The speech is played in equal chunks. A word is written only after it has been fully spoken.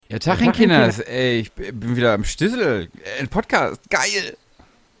Ja, Tachchen, Kinders, ey, ich bin wieder am Stissel. Ein Podcast, geil.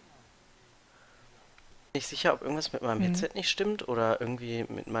 Nicht sicher, ob irgendwas mit meinem Hm. Headset nicht stimmt oder irgendwie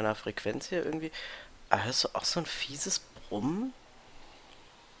mit meiner Frequenz hier irgendwie. Aber hörst du auch so ein fieses Brummen?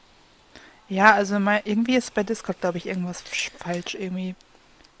 Ja, also irgendwie ist bei Discord, glaube ich, irgendwas falsch irgendwie.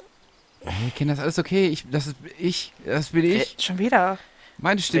 Hey, Kinders, alles okay? Das bin ich. Schon wieder.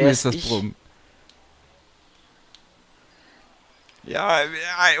 Meine Stimme Wer ist das ist ich? Brummen. Ja,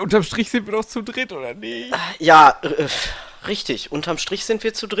 unterm Strich sind wir doch zu dritt, oder nicht? Ja, richtig. Unterm Strich sind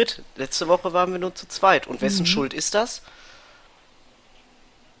wir zu dritt. Letzte Woche waren wir nur zu zweit. Und wessen Schuld ist das?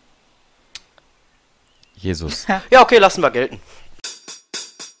 Jesus. Ja, okay, lassen wir gelten.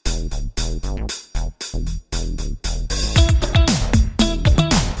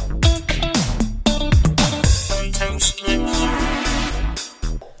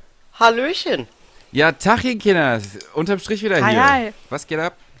 Hallöchen. Ja, Tachchen, Kinders, unterm Strich wieder Hi, hier. hi. Was geht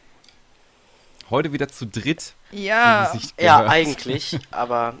ab? Heute wieder zu dritt. Ja. wie es sich Ja, gehört. eigentlich.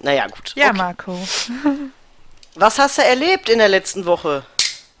 Aber naja, gut. Ja, Okay. Marco. Was hast du erlebt in der letzten Woche?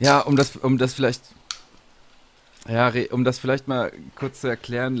 Ja, um das vielleicht. Ja, um das vielleicht mal kurz zu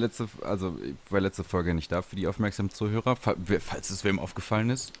erklären, also ich war letzte Folge nicht da für die aufmerksamen Zuhörer, falls es wem aufgefallen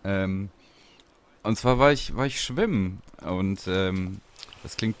ist. Und zwar war ich schwimmen und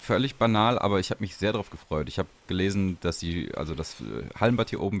das klingt völlig banal, aber ich habe mich sehr darauf gefreut. Ich habe gelesen, dass das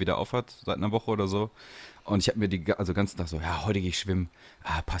Hallenbad hier oben wieder aufhat, seit einer Woche oder so. Und ich habe mir ganzen Tag so, ja, heute gehe ich schwimmen.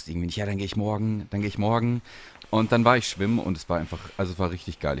 Ah, passt irgendwie nicht. Ja, dann gehe ich morgen. Und dann war ich schwimmen und es war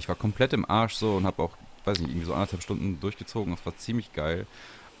richtig geil. Ich war komplett im Arsch so und habe auch, weiß nicht, irgendwie so 1,5 Stunden durchgezogen. Das war ziemlich geil.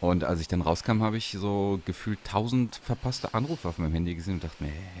 Und als ich dann rauskam, habe ich so gefühlt 1000 verpasste Anrufe auf meinem Handy gesehen und dachte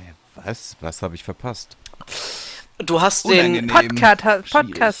mir, was habe ich verpasst? Du hast Unangenehm.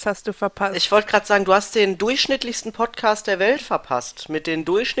 Podcast hast du verpasst. Ich wollte gerade sagen, du hast den durchschnittlichsten Podcast der Welt verpasst. Mit den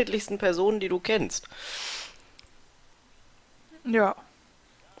durchschnittlichsten Personen, die du kennst. Ja.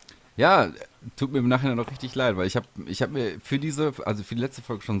 Ja, tut mir im Nachhinein noch richtig leid, weil ich hab mir für die letzte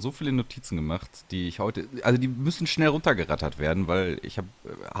Folge schon so viele Notizen gemacht, die müssen schnell runtergerattert werden, weil ich habe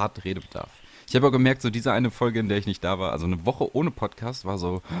hart Redebedarf. Ich habe auch gemerkt, so diese eine Folge, in der ich nicht da war, also eine Woche ohne Podcast, war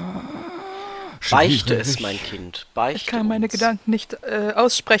so Beichte es, schwierig. mein Kind. Beichte Ich kann meine uns. Gedanken nicht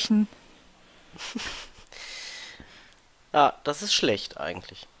aussprechen. Ja, das ist schlecht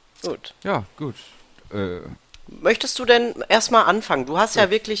eigentlich. Gut. Ja, gut. Möchtest du denn erstmal anfangen? Du hast ja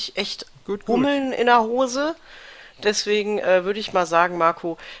wirklich echt Gut. Hummeln in der Hose. Deswegen würde ich mal sagen,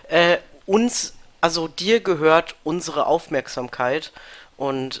 Marco, also dir gehört unsere Aufmerksamkeit.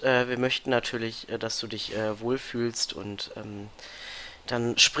 Und wir möchten natürlich, dass du dich wohlfühlst und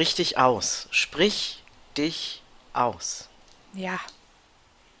dann sprich dich aus. Sprich dich aus. Ja.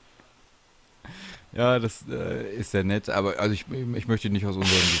 Ja, das ist sehr nett, aber also ich möchte nicht aus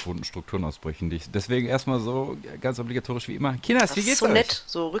unseren gewohnten Strukturen ausbrechen. Deswegen erstmal so ganz obligatorisch wie immer. Kinders, Das wie ist geht's so euch? nett,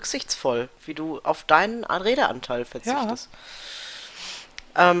 so rücksichtsvoll, wie du auf deinen Redeanteil verzichtest.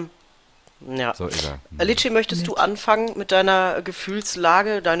 Ja. So, egal. Alici, möchtest du anfangen mit deine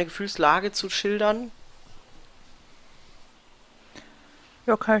Gefühlslage zu schildern?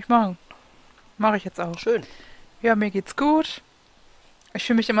 Ja, kann ich machen. Mache ich jetzt auch. Schön. Ja, mir geht's gut. Ich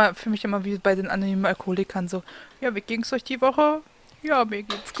fühle mich immer wie bei den anonymen Alkoholikern so. Ja, wie ging's euch die Woche? Ja, mir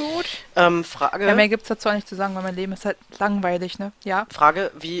geht's gut. Frage, Ja, mehr gibt's dazu auch nicht zu sagen, weil mein Leben ist halt langweilig, ne? Ja.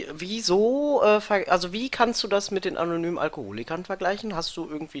 wie kannst du das mit den anonymen Alkoholikern vergleichen? Hast du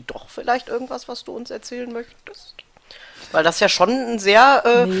irgendwie doch vielleicht irgendwas, was du uns erzählen möchtest? Weil das ja schon ein sehr,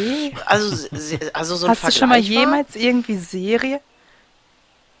 Nee. also so ein Hast du Vergleich schon mal war. jemals irgendwie Serie?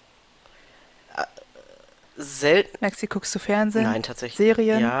 Selten. Maxi, guckst du Fernsehen? Nein, tatsächlich.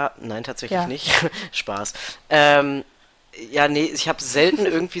 Serien? Ja, nein, tatsächlich Ja. nicht. Spaß. Ja, nee, ich habe selten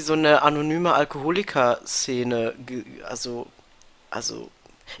irgendwie so eine anonyme Alkoholiker-Szene. Also,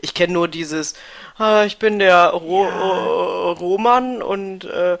 ich kenne nur dieses, ich bin der Roman und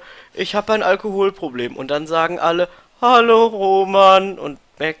ich habe ein Alkoholproblem. Und dann sagen alle, hallo Roman. Und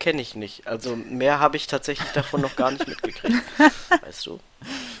mehr kenne ich nicht. Also mehr habe ich tatsächlich davon noch gar nicht mitgekriegt. Weißt du?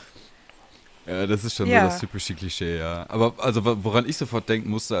 Ja, das ist schon Ja. so das typische Klischee, ja. Aber also woran ich sofort denken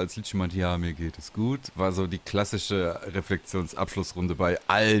musste, als Litchi meinte, ja, mir geht es gut, war so die klassische Reflexionsabschlussrunde bei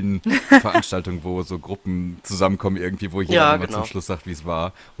allen Veranstaltungen, wo so Gruppen zusammenkommen irgendwie, wo jeder Ja, mal genau. zum Schluss sagt, wie es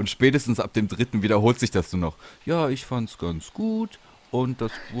war. Und spätestens ab dem dritten wiederholt sich das nur noch. Ja, ich fand's ganz gut und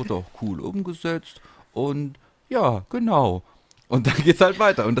das wurde auch cool umgesetzt und ja, genau. Und dann geht's halt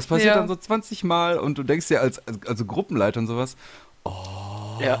weiter. Und das passiert Ja. dann so 20 Mal und du denkst dir also Gruppenleiter und sowas,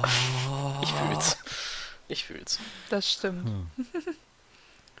 Ja. Ich fühl's. Das stimmt.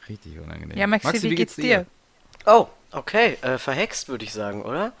 richtig unangenehm. Ja, Maxi, wie geht's dir? Oh, okay, verhext würde ich sagen,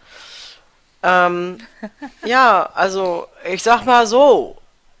 oder? Ähm, ja, also ich sag mal so,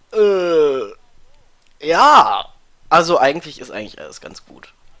 äh, ja, also eigentlich ist eigentlich alles ganz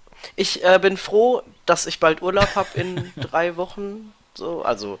gut. Ich bin froh, dass ich bald Urlaub habe in 3 Wochen, so,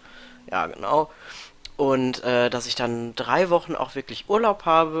 also ja, genau. Und dass ich dann 3 Wochen auch wirklich Urlaub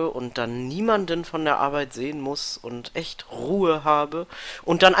habe und dann niemanden von der Arbeit sehen muss und echt Ruhe habe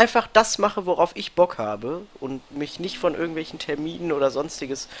und dann einfach das mache, worauf ich Bock habe und mich nicht von irgendwelchen Terminen oder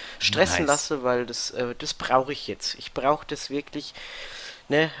sonstiges stressen Nice. lasse, weil das brauche ich jetzt. Ich brauche das wirklich,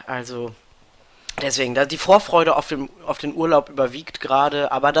 ne? Also deswegen, die Vorfreude auf den Urlaub überwiegt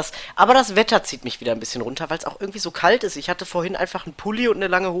gerade, aber das Wetter zieht mich wieder ein bisschen runter, weil es auch irgendwie so kalt ist. Ich hatte vorhin einfach einen Pulli und eine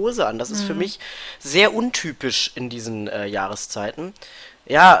lange Hose an. Das ist für mich sehr untypisch in diesen Jahreszeiten.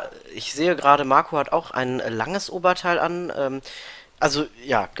 Ja, ich sehe gerade, Marco hat auch ein langes Oberteil an. Also,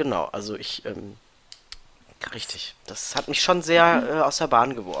 ja, genau. Also richtig. Das hat mich schon sehr aus der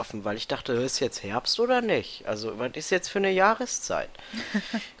Bahn geworfen, weil ich dachte, ist jetzt Herbst oder nicht? Also, was ist jetzt für eine Jahreszeit?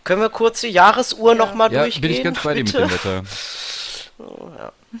 Können wir kurz die Jahresuhr Ja. nochmal Ja, bin ich durchgehen, ganz bei dir mit bitte? dem Wetter. Oh,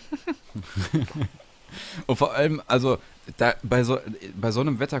 ja. Und vor allem, also bei so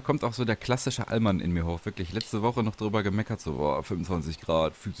einem Wetter kommt auch so der klassische Allmann in mir hoch. Wirklich, letzte Woche noch drüber gemeckert, so, boah, 25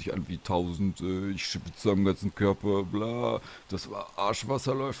 Grad, fühlt sich an wie 1000, ich schwitze am ganzen Körper, bla, das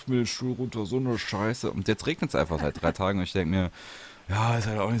Arschwasser läuft mir den Stuhl runter, so eine Scheiße. Und jetzt regnet es einfach seit 3 Tagen und ich denke mir, ja, ist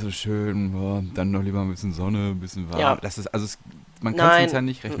halt auch nicht so schön, boah, dann noch lieber ein bisschen Sonne, ein bisschen warm. Ja, Das ist, also man kann es nein. uns ja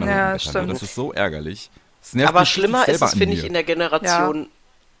nicht recht machen Ja, mit dem Wetter, ne? Das stimmt. ist so ärgerlich. Es nervt Aber mich richtig schlimmer ist selber es, an finde ich, mir. in der Ja. Generation,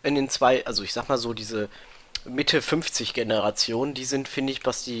 in den zwei, also ich sag mal so, diese Mitte 50 Generation, die sind, finde ich,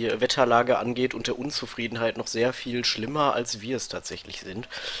 was die Wetterlage angeht und der Unzufriedenheit noch sehr viel schlimmer, als wir es tatsächlich sind.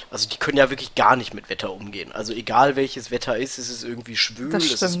 Also die können ja wirklich gar nicht mit Wetter umgehen. Also egal welches Wetter ist, es ist irgendwie schwül, Das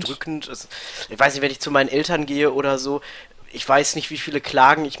es ist stimmt. drückend. Ich weiß nicht, wenn ich zu meinen Eltern gehe oder so, ich weiß nicht, wie viele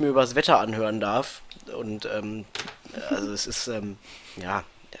Klagen ich mir über das Wetter anhören darf. Und also es ist, ja,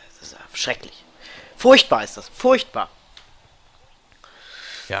 das ist schrecklich. Furchtbar ist das, furchtbar.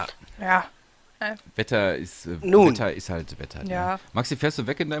 Ja. Ja. Nun, Wetter ist halt Wetter. Ne? Ja. Maxi, fährst du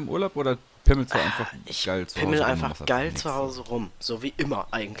weg in deinem Urlaub oder pimmelst du einfach ich geil zu pimmel Hause rum und einfach machst geil nichts? zu Hause rum. So wie immer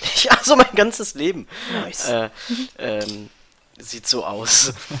eigentlich. Also mein ganzes Leben. Nice. Sieht so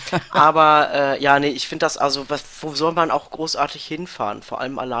aus. Aber ja, nee, ich finde das, also, wo soll man auch großartig hinfahren? Vor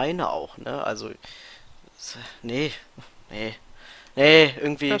allem alleine auch, ne? Also, nee, nee. Nee,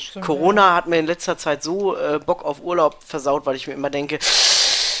 irgendwie, Das stimmt, ja. Corona hat mir in letzter Zeit so Bock auf Urlaub versaut, weil ich mir immer denke,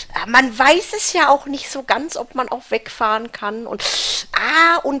 man weiß es ja auch nicht so ganz, ob man auch wegfahren kann und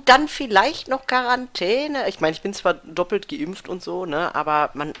dann vielleicht noch Quarantäne. Ich meine, ich bin zwar doppelt geimpft und so, ne, aber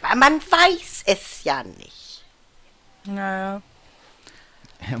man weiß es ja nicht. Naja.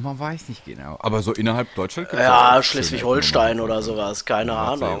 Ja, man weiß nicht genau. Aber so innerhalb Deutschland gibt's ja Ja, auch schöne Schleswig-Holstein Ecken, wo man oder hinfahren sowas, keine kann.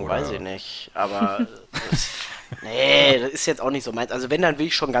 Harzer Ahnung, weiß oder- ich nicht. Aber nee, das ist jetzt auch nicht so meins. Also wenn, dann will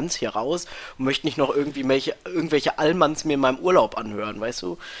ich schon ganz hier raus und möchte nicht noch irgendwie irgendwelche Allmanns mir in meinem Urlaub anhören, weißt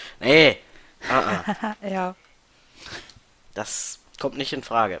du? Nee, Ja. das kommt nicht in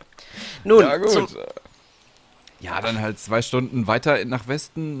Frage. Nun, Ja, zum, gut. Ja, dann halt 2 Stunden weiter nach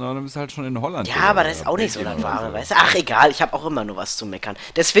Westen, na, dann bist du halt schon in Holland. ja, oder aber das ist auch nicht so Belgien das oder Wahre, so. weißt du? Ach, egal, ich habe auch immer nur was zu meckern.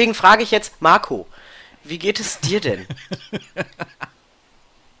 Deswegen frage ich jetzt, Marco, wie geht es dir denn?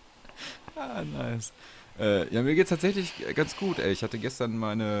 Ah, nice. Ja, mir geht's tatsächlich ganz gut, ey. Ich hatte gestern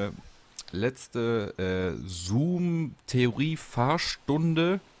meine letzte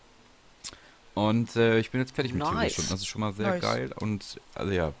Zoom-Theorie-Fahrstunde und ich bin jetzt fertig mit Nice. Theoriestunden. Das ist schon mal sehr Nice. geil und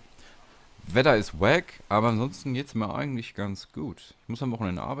also ja, Wetter ist wack, aber ansonsten geht's mir eigentlich ganz gut. Ich muss am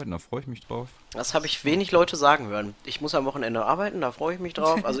Wochenende arbeiten, da freue ich mich drauf. Das habe ich wenig Leute sagen hören. Ich muss am Wochenende arbeiten, da freue ich mich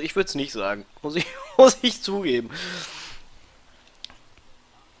drauf. Also ich würde es nicht sagen, muss ich zugeben.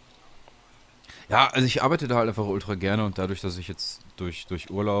 Ja, also ich arbeite da halt einfach ultra gerne und dadurch, dass ich jetzt durch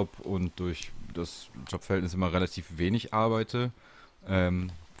Urlaub und durch das Jobverhältnis immer relativ wenig arbeite,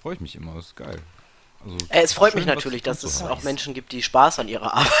 freue ich mich immer. Das ist geil. Also, Es freut schön, mich was natürlich, zu tun dass zu es haben. auch Menschen gibt, die Spaß an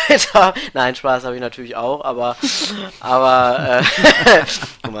ihrer Arbeit haben. Nein, Spaß habe ich natürlich auch, aber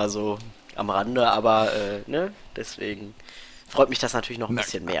nur mal so am Rande, aber ne, deswegen freut mich das natürlich noch ein Na,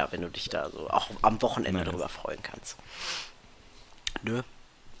 bisschen mehr, wenn du dich da so auch am Wochenende Nice. darüber freuen kannst. Nö.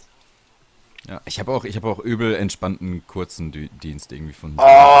 Ja, ich habe auch übel entspannten kurzen Dienst irgendwie von.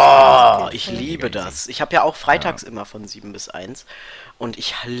 Oh, ich Mega liebe easy. das. Ich habe ja auch freitags immer von 7 bis 1 und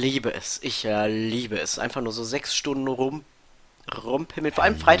ich liebe es. Ich liebe es. Einfach nur so 6 Stunden rumpimmeln. Vor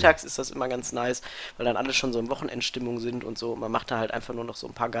allem freitags ist das immer ganz nice, weil dann alle schon so in Wochenendstimmung sind und so. Man macht da halt einfach nur noch so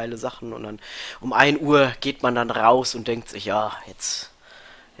ein paar geile Sachen und dann um 1 Uhr geht man dann raus und denkt sich, ja,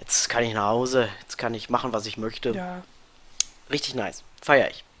 Jetzt kann ich nach Hause, jetzt kann ich machen, was ich möchte. Ja, Richtig nice. Feier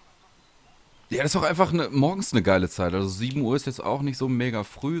ich. Ja, das ist auch einfach morgens eine geile Zeit. Also 7 Uhr ist jetzt auch nicht so mega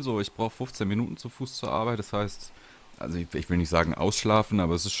früh. So, ich brauche 15 Minuten zu Fuß zur Arbeit. Das heißt, also ich will nicht sagen ausschlafen,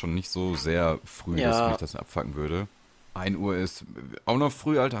 aber es ist schon nicht so sehr früh, dass mich Ja, das abfacken würde. 1 Uhr ist auch noch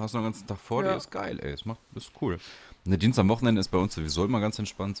früh, Alter, hast du noch den ganzen Tag vor dir, ja. ist geil, ey. Ist cool. Und der Dienst am Wochenende ist bei uns sowieso immer ganz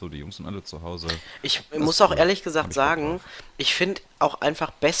entspannt, so die Jungs sind alle zu Hause. ich Das muss ist auch cool. ehrlich Hab gesagt ich Bock sagen, drauf. ich finde auch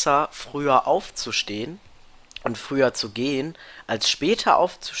einfach besser, früher aufzustehen und früher zu gehen, als später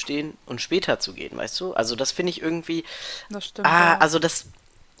aufzustehen und später zu gehen, weißt du? Also das finde ich irgendwie, Das stimmt, ja. also das,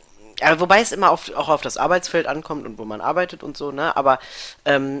 ja, wobei es immer auch auf das Arbeitsfeld ankommt und wo man arbeitet und so, ne? Aber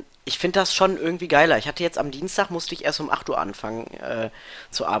ich finde das schon irgendwie geiler. Ich hatte jetzt am Dienstag, musste ich erst um 8 Uhr anfangen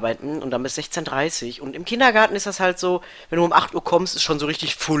zu arbeiten und dann bis 16:30 Uhr. Und im Kindergarten ist das halt so, wenn du um 8 Uhr kommst, ist schon so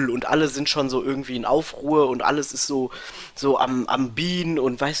richtig full und alle sind schon so irgendwie in Aufruhr und alles ist so am Bienen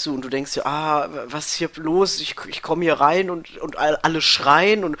und weißt du, und du denkst dir, was ist hier los? Ich komme hier rein und alle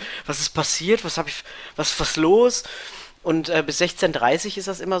schreien und was ist passiert? Was los? Und bis 16:30 ist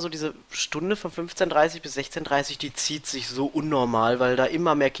das immer so, diese Stunde von 15:30 bis 16:30, die zieht sich so unnormal, weil da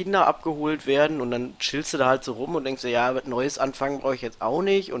immer mehr Kinder abgeholt werden und dann chillst du da halt so rum und denkst dir, ja, was Neues anfangen brauche ich jetzt auch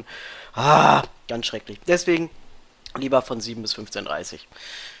nicht und ganz schrecklich. Deswegen lieber von 7 bis 15:30.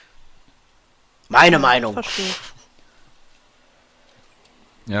 Meine Ja, Meinung. verstehe ich.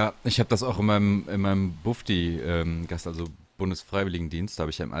 Ja, ich habe das auch in meinem BUFDI-Gast, also Bundesfreiwilligendienst, da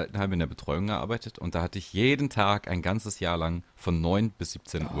habe ich ja im Altenheim in der Betreuung gearbeitet und da hatte ich jeden Tag ein ganzes Jahr lang von 9 bis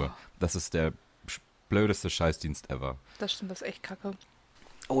 17 Uhr. Das ist der blödeste Scheißdienst ever. Das stimmt, das ist echt kacke.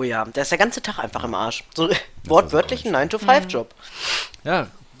 Oh ja, der ist der ganze Tag einfach im Arsch. So Das ist auch wortwörtlich nicht ein schön. 9-to-5-Job. Ja,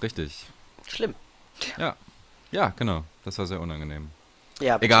 richtig. Schlimm. Ja, ja, genau. Das war sehr unangenehm.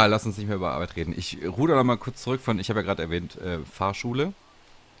 Ja, bitte. Egal, lass uns nicht mehr über Arbeit reden. Ich ruder noch mal kurz zurück ich habe ja gerade erwähnt, Fahrschule.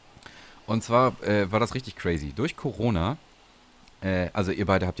 Und zwar war das richtig crazy. Durch Corona, also ihr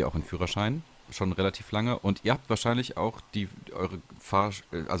beide habt ja auch einen Führerschein, schon relativ lange. Und ihr habt wahrscheinlich auch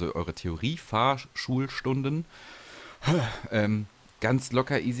eure Theorie-Fahrschulstunden ganz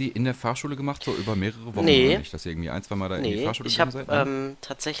locker easy in der Fahrschule gemacht, so über mehrere Wochen oder Nee, nicht, dass ihr irgendwie ein, zwei Mal da in die nee. Fahrschule Ich gegangen habe seid? Nein?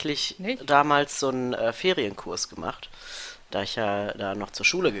 tatsächlich Nicht? damals so einen Ferienkurs gemacht, da ich ja da noch zur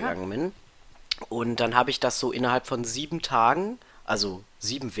Schule Ja. gegangen bin. Und dann habe ich das so innerhalb von 7 Tagen, also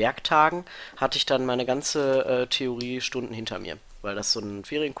 7 Werktagen, hatte ich dann meine ganze Theoriestunden hinter mir. Weil das so ein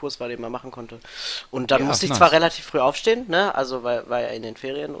Ferienkurs war, den man machen konnte. Und dann Ja, musste ich zwar nice. relativ früh aufstehen, ne? Also war ja in den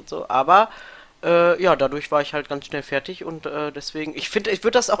Ferien und so, aber ja, dadurch war ich halt ganz schnell fertig und deswegen, ich finde, ich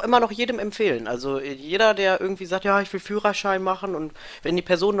würde das auch immer noch jedem empfehlen. Also jeder, der irgendwie sagt, ja, ich will Führerschein machen und wenn die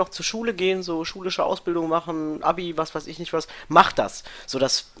Personen noch zur Schule gehen, so schulische Ausbildung machen, Abi, was weiß ich nicht was, mach das. So,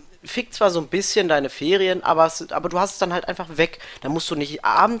 das fickt zwar so ein bisschen deine Ferien, aber du hast es dann halt einfach weg. Da musst du nicht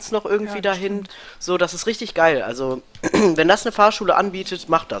abends noch Ja, irgendwie das dahin. stimmt. So, das ist richtig geil. Also, wenn das eine Fahrschule anbietet,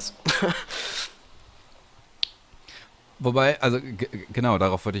 mach das. Wobei, also genau,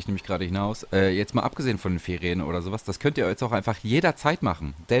 darauf wollte ich nämlich gerade hinaus. Jetzt mal abgesehen von den Ferien oder sowas, das könnt ihr jetzt auch einfach jederzeit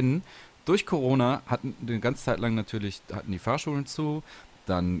machen. Denn durch Corona hatten eine ganze Zeit lang natürlich hatten die Fahrschulen zu,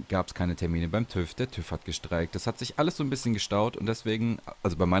 dann gab es keine Termine beim TÜV, der TÜV hat gestreikt. Das hat sich alles so ein bisschen gestaut und deswegen,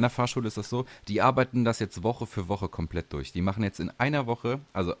 also bei meiner Fahrschule ist das so, die arbeiten das jetzt Woche für Woche komplett durch. Die machen jetzt in einer Woche,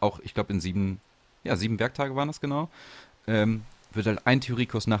 also auch, ich glaube in 7 Werktage waren das genau, wird halt ein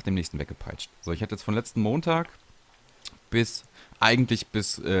Theoriekurs nach dem nächsten weggepeitscht. So, ich hatte jetzt von letzten Montag bis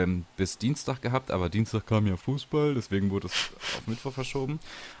Dienstag gehabt, aber Dienstag kam ja Fußball, deswegen wurde es auf Mittwoch verschoben.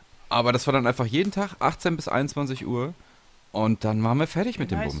 Aber das war dann einfach jeden Tag 18 bis 21 Uhr und dann waren wir fertig Ja,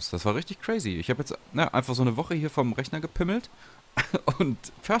 mit dem nice. Bums. Das war richtig crazy. Ich habe jetzt einfach so eine Woche hier vom Rechner gepimmelt und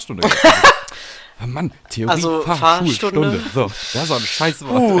Fahrstunde gehabt. Ah, Mann, Theorie, Also, Fahrschulstunde. Fahrstunde. So, das war ein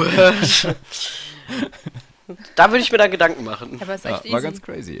Scheißwort. Da würde ich mir dann Gedanken machen. Aber ist Ja, echt war easy. ganz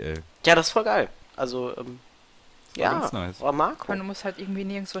crazy, ey. Ja, das ist voll geil. Also, War ja, ganz nice. war Marco. Du musst halt irgendwie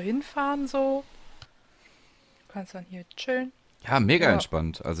nirgendwo hinfahren, so. Du kannst dann hier chillen. Ja, mega Ja.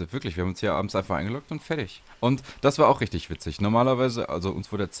 entspannt. Also wirklich, wir haben uns hier abends einfach eingeloggt und fertig. Und das war auch richtig witzig. Normalerweise, also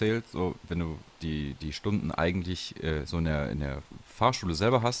uns wurde erzählt, so wenn du die Stunden eigentlich so in der Fahrschule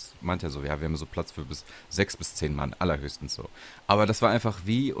selber hast, meint er so, ja, wir haben so Platz für bis 6 bis 10 Mann, allerhöchstens so. Aber das war einfach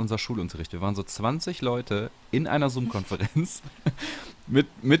wie unser Schulunterricht. Wir waren so 20 Leute in einer Zoom-Konferenz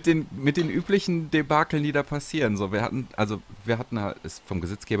mit den üblichen Debakeln, die da passieren. So, wir hatten halt, vom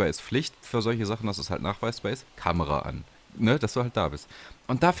Gesetzgeber ist Pflicht für solche Sachen, dass es halt nachweisbar ist, Kamera an. Ne, dass du halt da bist.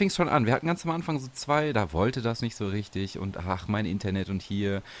 Und da fing es schon an. Wir hatten ganz am Anfang so zwei, da wollte das nicht so richtig und ach, mein Internet und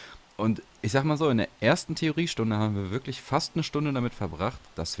hier. Und ich sag mal so, in der ersten Theoriestunde haben wir wirklich fast eine Stunde damit verbracht,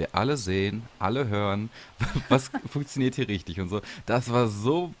 dass wir alle sehen, alle hören, was funktioniert hier richtig und so. Das war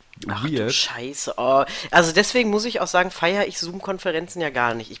so Ach du weird. Scheiße. Oh. Also deswegen muss ich auch sagen, feiere ich Zoom-Konferenzen ja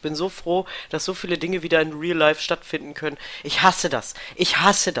gar nicht. Ich bin so froh, dass so viele Dinge wieder in Real Life stattfinden können. Ich hasse das. Ich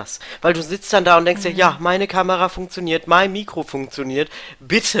hasse das. Weil du sitzt dann da und denkst dir, ja, meine Kamera funktioniert, mein Mikro funktioniert.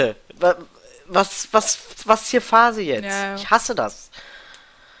 Bitte. Was ist hier Phase jetzt? Ja. Ich hasse das.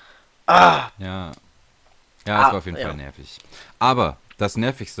 Ah. Ja. Ja, es war auf jeden ja. Fall nervig. Aber das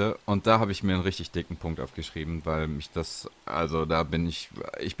Nervigste, und da habe ich mir einen richtig dicken Punkt aufgeschrieben, weil mich das, also da bin ich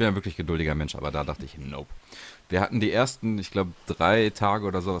bin ja wirklich geduldiger Mensch, aber da dachte ich, nope. Wir hatten die ersten, ich glaube, 3 Tage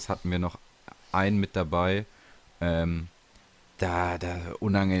oder sowas hatten wir noch einen mit dabei. Der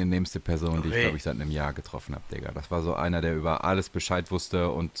unangenehmste Person, die ich, Okay. glaube ich, seit einem Jahr getroffen habe, Digga. Das war so einer, der über alles Bescheid wusste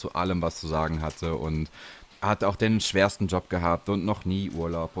und zu allem was zu sagen hatte und hat auch den schwersten Job gehabt und noch nie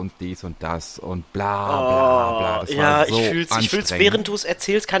Urlaub und dies und das und bla bla bla. Das Ja, war so ich fühl's, anstrengend. während du es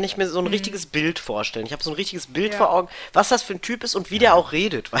erzählst, kann ich mir so ein richtiges Bild vorstellen. Ich habe so ein richtiges Bild Ja. vor Augen, was das für ein Typ ist und wie der auch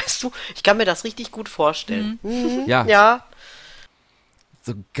redet, weißt du? Ich kann mir das richtig gut vorstellen. Mhm. Ja, Ja.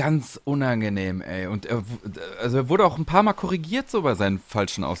 so ganz unangenehm, ey. Und also er wurde auch ein paar Mal korrigiert so bei seinen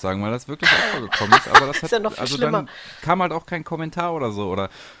falschen Aussagen, weil das wirklich auch vorgekommen ist. Aber das hat, Ist ja noch viel also schlimmer. dann kam halt auch kein Kommentar oder so.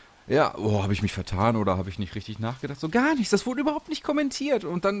 Oder ja, oh, habe ich mich vertan oder habe ich nicht richtig nachgedacht? So gar nichts, das wurde überhaupt nicht kommentiert.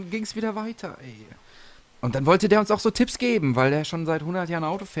 Und dann ging es wieder weiter, ey. Und dann wollte der uns auch so Tipps geben, weil der schon seit 100 Jahren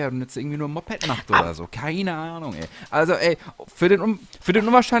Auto fährt und jetzt irgendwie nur Moped macht oder so. Keine Ahnung, ey. Also, ey, für den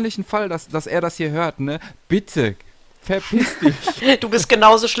unwahrscheinlichen Fall, dass er das hier hört, ne, bitte, verpiss dich. Du bist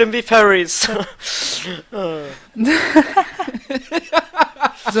genauso schlimm wie Furries.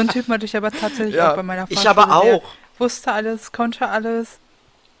 So ein Typ hatte ich aber tatsächlich Ja, auch bei meiner ich aber Fahrschule. Der auch. wusste alles, konnte alles.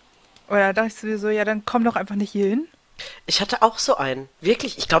 Oder da dachte ich sowieso, ja, dann komm doch einfach nicht hier hin. Ich hatte auch so einen.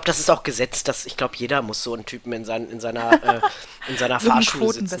 Wirklich, ich glaube, das ist auch Gesetz, dass ich glaube, jeder muss so einen Typen in seiner So ein Fahrschule sitzen.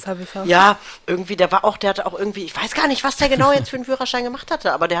 Quotenbesserwisser. Ja, irgendwie, der hatte auch irgendwie, ich weiß gar nicht, was der genau jetzt für einen Führerschein gemacht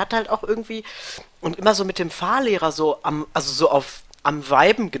hatte, aber der hat halt auch irgendwie und immer so mit dem Fahrlehrer so am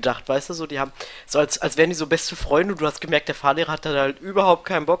Viben gedacht, weißt du, so die haben, so als wären die so beste Freunde und du hast gemerkt, der Fahrlehrer hat da halt überhaupt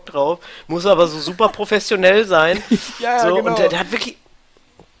keinen Bock drauf, muss aber so super professionell sein. Ja, So, genau. und der hat wirklich,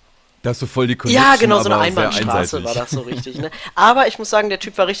 Da hast du voll die Connection, ja, genau, so eine aber sehr Einbahnstraße einseitig. war das so richtig, ne? Aber ich muss sagen, der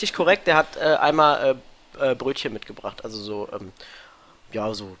Typ war richtig korrekt, der hat einmal Brötchen mitgebracht, also so,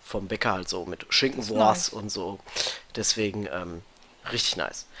 ja, so vom Bäcker halt so mit Schinkenwurst und so. Deswegen, richtig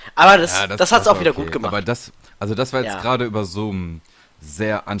nice. Aber das hat es auch war wieder okay. gut gemacht. Aber das war jetzt Ja. gerade über Zoom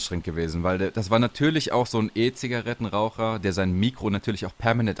sehr anstrengend gewesen, weil das war natürlich auch so ein E-Zigarettenraucher, der sein Mikro natürlich auch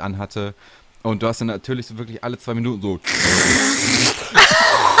permanent anhatte. Und du hast dann natürlich so wirklich alle 2 Minuten so.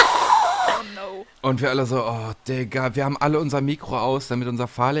 Oh no. Und wir alle so, oh Digga, wir haben alle unser Mikro aus, damit unser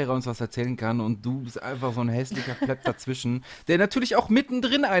Fahrlehrer uns was erzählen kann. Und du bist einfach so ein hässlicher Plepp dazwischen, der natürlich auch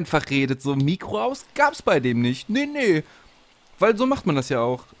mittendrin einfach redet. So, Mikro aus gab's bei dem nicht. Nee. Weil so macht man das ja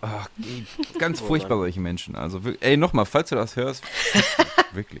auch. Ach, ganz furchtbar, solche Menschen. Also, ey, nochmal, falls du das hörst,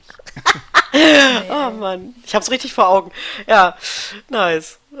 wirklich. Oh Mann, ich hab's richtig vor Augen. Ja,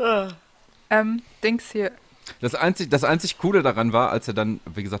 nice. Dings hier. Das einzig Coole daran war, als er dann,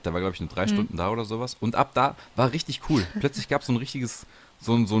 wie gesagt, der war, glaube ich, nur 3 Stunden da oder sowas. Und ab da war richtig cool. Plötzlich gab es so ein richtiges,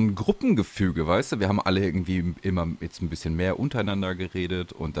 so ein Gruppengefüge, weißt du? Wir haben alle irgendwie immer jetzt ein bisschen mehr untereinander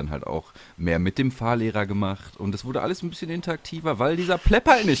geredet und dann halt auch mehr mit dem Fahrlehrer gemacht. Und es wurde alles ein bisschen interaktiver, weil dieser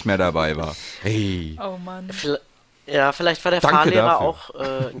Plepper nicht mehr dabei war. Hey. Oh Mann. Ja, vielleicht war der Danke Fahrlehrer dafür. auch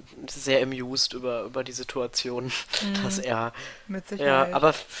sehr amused über die Situation, dass er. Mit Ja, Sicherheit.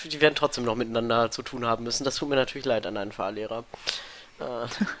 aber die werden trotzdem noch miteinander zu tun haben müssen. Das tut mir natürlich leid an einen Fahrlehrer.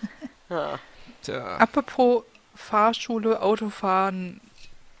 Ja. Tja. Apropos Fahrschule, Autofahren,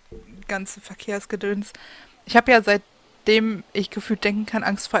 ganze Verkehrsgedöns. Ich habe ja seitdem ich gefühlt denken kann,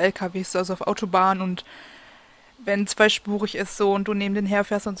 Angst vor LKWs, also auf Autobahnen und wenn zweispurig ist so und du neben den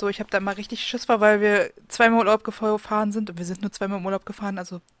herfährst und so. Ich habe da immer richtig Schiss vor, weil wir zweimal Urlaub gefahren sind und wir sind nur zweimal im Urlaub gefahren,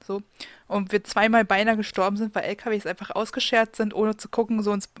 also so. Und wir zweimal beinahe gestorben sind, weil LKWs einfach ausgeschert sind, ohne zu gucken,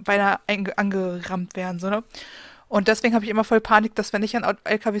 so uns beinahe angerammt werden, so, ne? Und deswegen habe ich immer voll Panik, dass wenn ich an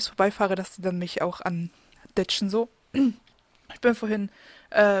LKWs vorbeifahre, dass die dann mich auch anditschen, so. Ich bin vorhin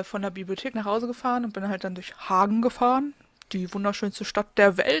von der Bibliothek nach Hause gefahren und bin halt dann durch Hagen gefahren, die wunderschönste Stadt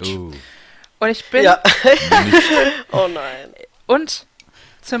der Welt. Oh. Und ich bin Ja. Oh nein. und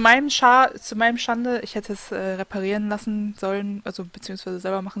zu meinem Schande, ich hätte es reparieren lassen sollen, also beziehungsweise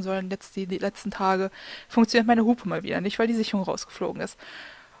selber machen sollen, die letzten Tage, funktioniert meine Hupe mal wieder nicht, weil die Sicherung rausgeflogen ist.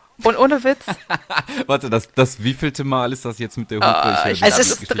 Und ohne Witz, Warte, das wievielte Mal ist das jetzt mit der Hupe? ich höre Es die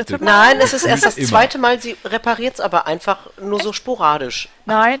ist das dritte Geschichte. Mal. Nein, es ist erst das Immer. zweite Mal, sie repariert es aber einfach nur so sporadisch.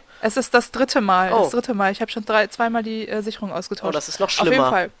 nein, es ist das dritte Mal. Oh. Das dritte Mal. Ich habe schon zweimal die Sicherung ausgetauscht. Oh, das ist noch Auf jeden schlimmer.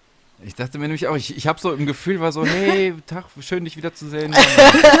 Fall. Ich dachte mir nämlich auch, ich habe so im Gefühl, war so, hey, Tag, schön dich wiederzusehen.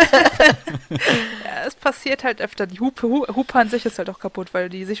 Ja, es passiert halt öfter. Die Hupe an sich ist halt auch kaputt, weil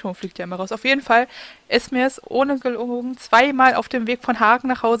die Sicherung fliegt ja immer raus. Auf jeden Fall ist mir es ohne gelogen zweimal auf dem Weg von Hagen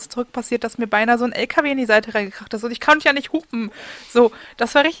nach Hause zurück passiert, dass mir beinahe so ein LKW in die Seite reingekracht ist. Und ich konnte ja nicht hupen. So,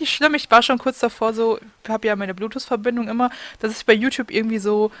 das war richtig schlimm. Ich war schon kurz davor so, ich habe ja meine Bluetooth-Verbindung immer, dass ich bei YouTube irgendwie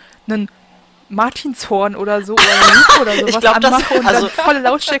so einen Martinshorn oder so oder eine Hupe oder sowas glaub, das- anmache und also- dann volle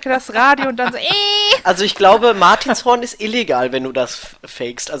Lautstärke das Radio und dann so, Also ich glaube, Martinshorn ist illegal, wenn du das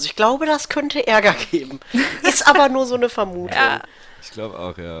fakest. Also ich glaube, das könnte Ärger geben. Ist aber nur so eine Vermutung. Ja. Ich glaube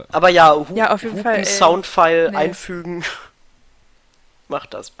auch, ja. Aber ja, Ja, auf jeden Fall, ey. Soundfile Nee. einfügen.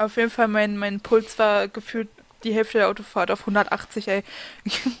 Macht das. Auf jeden Fall, mein Puls war gefühlt die Hälfte der Autofahrt auf 180, ey.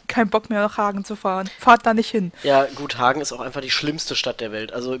 Kein Bock mehr nach Hagen zu fahren. Fahrt da nicht hin. Ja, gut, Hagen ist auch einfach die schlimmste Stadt der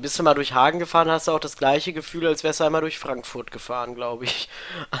Welt. Also bist du mal durch Hagen gefahren, hast du auch das gleiche Gefühl, als wärst du einmal durch Frankfurt gefahren, glaube ich.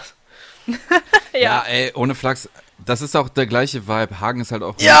 Ja, ey, ohne Flachs, das ist auch der gleiche Vibe. Hagen ist halt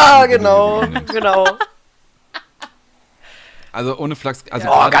auch... Ja, wenn du genau, die nimmst. genau. Also ohne Flachs, also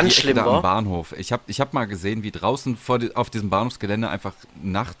Ja. Oh, gerade ganz die Ecke schlimm, da wa? am Bahnhof. Ich hab mal gesehen, wie draußen auf diesem Bahnhofsgelände einfach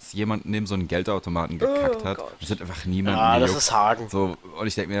nachts jemand neben so einen Geldautomaten gekackt hat. Gott. Es hat einfach niemand Ja, das gejuckt. ist Hagen. So, und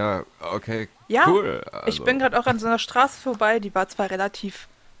ich denke mir, ja, okay, Ja, cool. ich Also, bin gerade auch an so einer Straße vorbei, die war zwar relativ,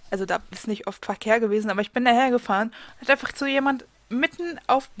 also da ist nicht oft Verkehr gewesen, aber ich bin daher gefahren, hat einfach so jemand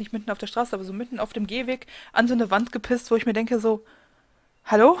nicht mitten auf der Straße, aber so mitten auf dem Gehweg an so eine Wand gepisst, wo ich mir denke so,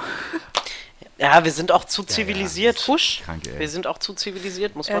 hallo? Ja, wir sind auch zu zivilisiert. Husch? krank, ey. Wir sind auch zu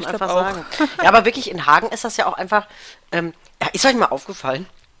zivilisiert, muss Ja, man ich einfach glaub auch. sagen. Ja, aber wirklich, in Hagen ist das ja auch einfach. Ja, ist euch mal aufgefallen,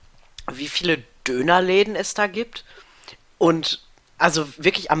 wie viele Dönerläden es da gibt? Und also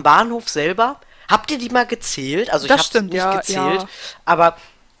wirklich am Bahnhof selber. Habt ihr die mal gezählt? Also ich Das habe stimmt, nicht ja, gezählt, ja. aber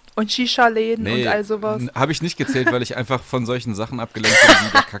Und Shisha-Läden und all sowas. Habe ich nicht gezählt, weil ich einfach von solchen Sachen abgelenkt bin,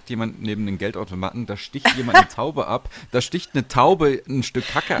 wie da kackt jemand neben den Geldautomaten, da sticht jemand eine Taube ab, da sticht eine Taube ein Stück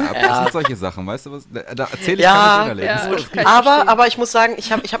Kacke ab. Das sind solche Sachen, weißt du was? Da erzähle ich Ja, keine Dönerläden. ja. Das ist Gut. Kann ich verstehen. aber ich muss sagen,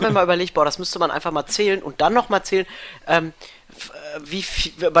 ich hab mir mal überlegt, boah, das müsste man einfach mal zählen und dann noch mal zählen,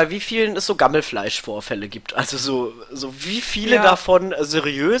 bei wie vielen es so Gammelfleischvorfälle gibt. Also so wie viele Ja. davon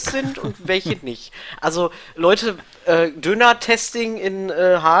seriös sind und welche nicht. Also Leute, Döner-Testing in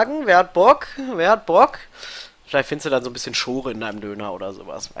Hagen, wer hat Bock? Wer hat Bock? Vielleicht findest du dann so ein bisschen Schore in deinem Döner oder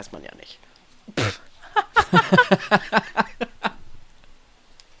sowas, weiß man ja nicht.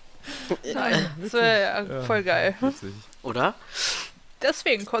 Nein, das wäre ja voll geil. witzig. Oder?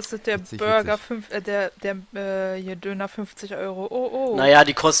 Deswegen kostet der Witzig, Burger witzig. hier Döner 50 Euro. Oh. Naja,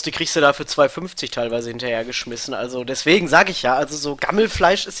 die kriegst du da für 2,50 teilweise hinterhergeschmissen. Also deswegen sage ich ja, also so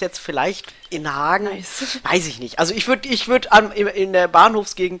Gammelfleisch ist jetzt vielleicht in Hagen, Nice. weiß ich nicht. Also ich würd in der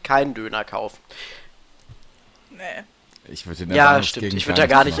Bahnhofsgegend keinen Döner kaufen. Nee. Ich würde in der Ja, Bahnhofsgegend stimmt. Ich würde da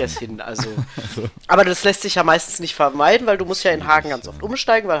gar nicht erst hin. Also. Aber das lässt sich ja meistens nicht vermeiden, weil du musst ja in Hagen ganz oft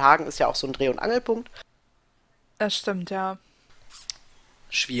umsteigen, weil Hagen ist ja auch so ein Dreh- und Angelpunkt. Das stimmt, ja.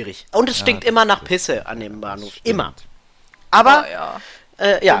 Schwierig. Und es stinkt das immer nach stimmt. Pisse an dem Bahnhof. Stimmt. Immer. Aber, Oh,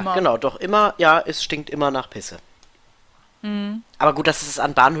 ja. ja, Immer. genau, doch immer, ja, es stinkt immer nach Pisse. Aber gut, das ist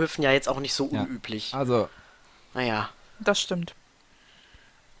an Bahnhöfen ja jetzt auch nicht so Ja. unüblich. Also, Naja. Das stimmt.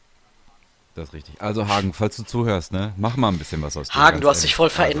 das ist richtig. Also Hagen, falls du zuhörst, ne, mach mal ein bisschen was aus dir. Hagen, ganz du hast ehrlich. dich voll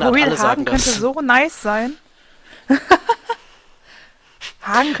verändert. Real Alle sagen Hagen könnte das. so nice sein.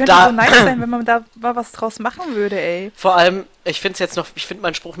 Hagen könnte Da- so nice sein, wenn man da mal was draus machen würde, ey. Vor allem, ich finde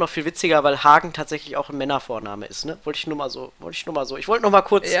meinen Spruch noch viel witziger, weil Hagen tatsächlich auch ein Männervorname ist, ne? Wollte ich nur mal so. Ich wollte noch mal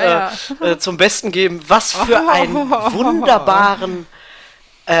kurz Ja, zum Besten geben, was für einen wunderbaren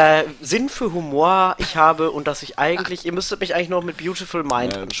Sinn für Humor ich habe und dass ich eigentlich, ihr müsstet mich eigentlich noch mit Beautiful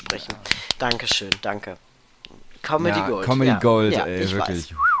Mind ansprechen. Dankeschön, danke. Comedy Ja, Gold. Comedy Gold, ja, ey, ich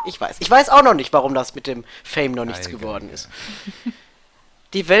wirklich. Weiß. Ich weiß. Ich weiß auch noch nicht, warum das mit dem Fame noch nichts Geil, geworden geil. ist.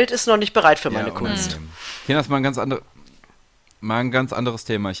 Die Welt ist noch nicht bereit für meine Ja, Kunst. Hier ist mal ein ganz anderes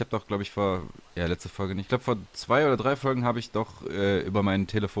Thema. Ich habe doch, glaube ich, letzte Folge nicht. Ich glaube, vor 2 oder 3 Folgen habe ich doch über mein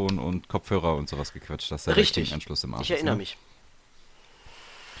Telefon und Kopfhörer und sowas gequatscht. Das ist der Richtig. richtige Anschluss im Arsch. Ich erinnere ne? mich.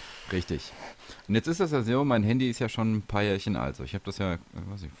 Richtig. Und jetzt ist das ja so, mein Handy ist ja schon ein paar Jährchen alt. So, ich habe das ja,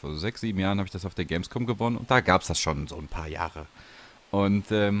 weiß nicht, vor 6, 7 Jahren habe ich das auf der Gamescom gewonnen und da gab es das schon so ein paar Jahre. Und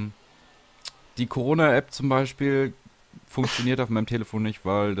die Corona-App zum Beispiel funktioniert auf meinem Telefon nicht,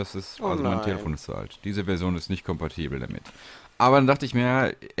 weil das ist, Oh also mein nein. Telefon ist zu alt. Diese Version ist nicht kompatibel damit. Aber dann dachte ich mir, ja,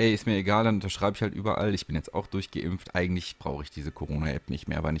 ey, ist mir egal, dann unterschreibe ich halt überall. Ich bin jetzt auch durchgeimpft. Eigentlich brauche ich diese Corona-App nicht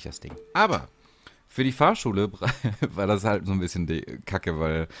mehr, war nicht das Ding. Aber für die Fahrschule war das halt so ein bisschen die Kacke,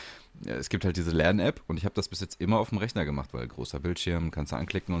 weil es gibt halt diese Lern-App und ich habe das bis jetzt immer auf dem Rechner gemacht, weil großer Bildschirm, kannst du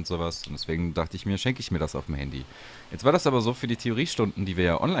anklicken und sowas. Und deswegen dachte ich mir, schenke ich mir das auf dem Handy. Jetzt war das aber so, für die Theoriestunden, die wir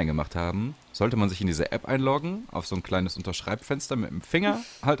ja online gemacht haben, sollte man sich in diese App einloggen, auf so ein kleines Unterschreibfenster mit dem Finger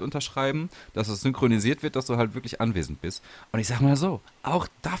halt unterschreiben, dass es synchronisiert wird, dass du halt wirklich anwesend bist. Und ich sag mal so, auch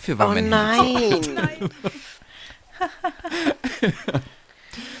dafür war mein Handy zu alt. Nein.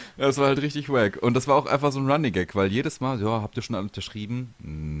 Das war halt richtig wack. Und das war auch einfach so ein Running Gag, weil jedes Mal, ja, habt ihr schon unterschrieben?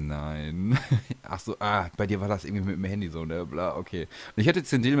 Nein. Ach so, bei dir war das irgendwie mit dem Handy so, ne, bla, okay. Und ich hatte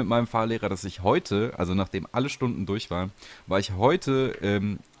jetzt den Deal mit meinem Fahrlehrer, dass ich heute, also nachdem alle Stunden durch waren, war ich heute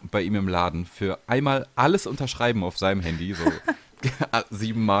bei ihm im Laden für einmal alles unterschreiben auf seinem Handy, so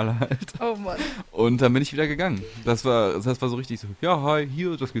 7 Mal halt. Oh Mann. Und dann bin ich wieder gegangen. Das war so richtig so, ja, hi,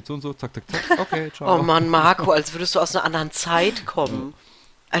 hier, das geht so und so, zack, zack, zack, okay, ciao. Oh Mann, Marco, als würdest du aus einer anderen Zeit kommen.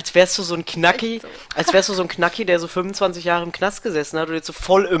 Als wärst du so ein Knacki, der so 25 Jahre im Knast gesessen hat und jetzt so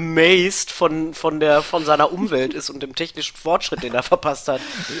voll amazed von seiner Umwelt ist und dem technischen Fortschritt, den er verpasst hat.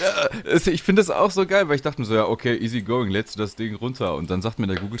 Ja, ich finde das auch so geil, weil ich dachte mir so, ja, okay, easy going, lädst du das Ding runter. Und dann sagt mir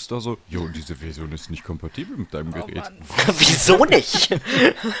der Google Store so, jo, diese Version ist nicht kompatibel mit deinem Gerät. Mann. Wieso nicht?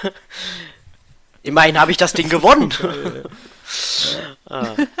 Immerhin habe ich das Ding gewonnen.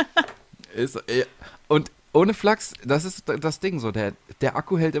 Und ohne Flachs, das ist das Ding so, der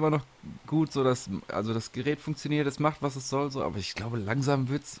Akku hält immer noch gut, so also das Gerät funktioniert, es macht, was es soll, so, aber ich glaube, langsam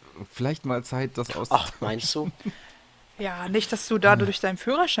wird es vielleicht mal Zeit, das Ach, meinst du? Ja, nicht, dass du dadurch deinen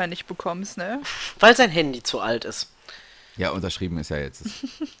Führerschein nicht bekommst, ne? Weil sein Handy zu alt ist. Ja, unterschrieben ist ja jetzt.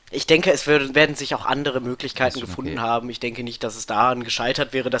 Ich denke, werden sich auch andere Möglichkeiten Ist schon gefunden okay. haben. Ich denke nicht, dass es daran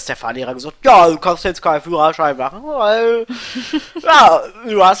gescheitert wäre, dass der Fahrlehrer gesagt hat, ja, du kannst jetzt keinen Führerschein machen, weil ja,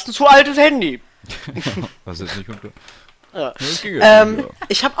 du hast ein zu altes Handy. Was jetzt nicht unter. Ja. Das ging jetzt nicht, ja.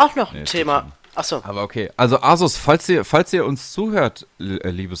 Ich habe auch noch Nee, ein ist Thema. nicht Achso. Aber okay, also Asus, falls ihr uns zuhört,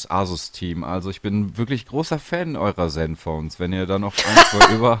 liebes Asus-Team, also ich bin wirklich großer Fan eurer Zenphones, wenn ihr da noch eins vor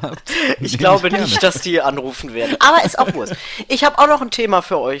über habt. Ich nehme glaube gerne. nicht, dass die anrufen werden. Aber ist auch Wurst. Ich habe auch noch ein Thema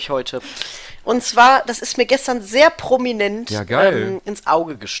für euch heute. Und zwar, das ist mir gestern sehr prominent Ja, geil. ins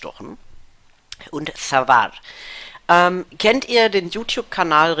Auge gestochen. Und zwar, kennt ihr den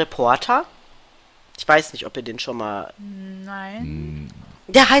YouTube-Kanal Reporter? Ich weiß nicht, ob ihr den schon mal... Nein.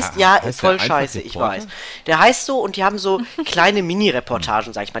 Der heißt, ja, heißt voll der einfach scheiße, ich Reporter? weiß. Der heißt so und die haben so kleine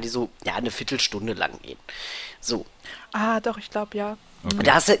Mini-Reportagen, sag ich mal, die so, ja, eine Viertelstunde lang gehen. So. Ah, doch, ich glaube, ja.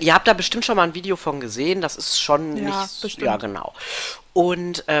 Okay. Ihr habt da bestimmt schon mal ein Video von gesehen, das ist schon Ja, nicht... bestimmt. Ja, genau.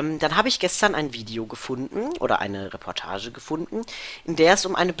 Und dann habe ich gestern ein Video gefunden oder eine Reportage gefunden, in der es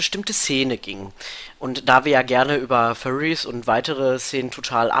um eine bestimmte Szene ging. Und da wir ja gerne über Furries und weitere Szenen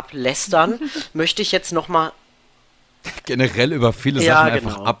total ablästern, möchte ich jetzt nochmal... Generell über viele Ja, Sachen genau.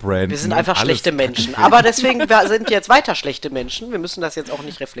 einfach abranten. Wir sind und einfach alles schlechte kacke Menschen. finden. Aber deswegen sind wir jetzt weiter schlechte Menschen. Wir müssen das jetzt auch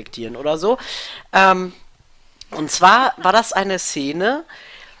nicht reflektieren oder so. Und zwar war das eine Szene,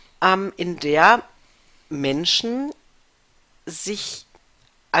 in der Menschen sich,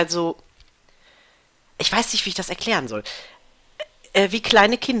 also, ich weiß nicht, wie ich das erklären soll, wie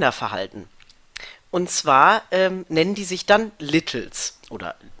kleine Kinder verhalten. Und zwar nennen die sich dann Littles.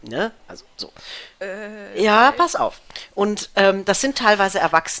 Oder, ne? Also so. Ja, pass auf. Und das sind teilweise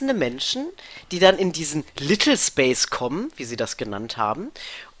erwachsene Menschen, die dann in diesen Little Space kommen, wie sie das genannt haben.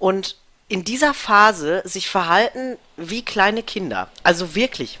 Und in dieser Phase sich verhalten wie kleine Kinder. Also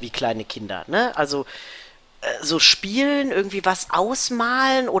wirklich wie kleine Kinder, ne? Also so spielen, irgendwie was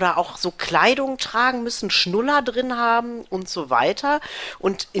ausmalen oder auch so Kleidung tragen müssen, Schnuller drin haben und so weiter.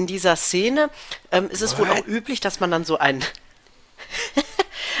 Und in dieser Szene ist es wohl auch üblich, dass man dann so einen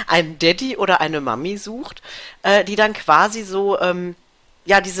Daddy oder eine Mami sucht, die dann quasi so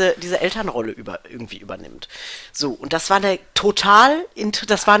ja, diese Elternrolle irgendwie übernimmt. So, und das waren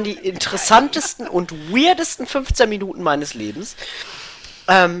das waren die interessantesten und weirdesten 15 Minuten meines Lebens.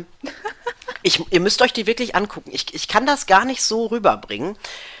 Ihr müsst euch die wirklich angucken. Ich kann das gar nicht so rüberbringen.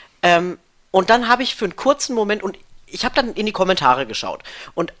 Und dann habe ich für einen kurzen Moment, und ich habe dann in die Kommentare geschaut.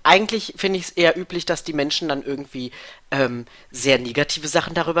 Und eigentlich finde ich es eher üblich, dass die Menschen dann irgendwie sehr negative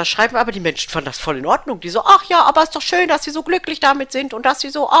Sachen darüber schreiben, aber die Menschen fanden das voll in Ordnung. Die so, ach ja, aber ist doch schön, dass sie so glücklich damit sind und dass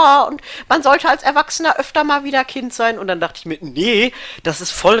sie so, und man sollte als Erwachsener öfter mal wieder Kind sein. Und dann dachte ich mir, nee, das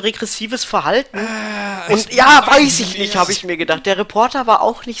ist voll regressives Verhalten. Und ja, weiß ich nicht, habe ich mir gedacht. Der Reporter war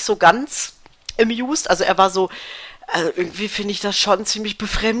auch nicht so ganz amused, also er war so, also irgendwie finde ich das schon ziemlich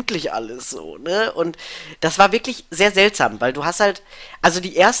befremdlich alles so, ne? Und das war wirklich sehr seltsam, weil du hast halt, also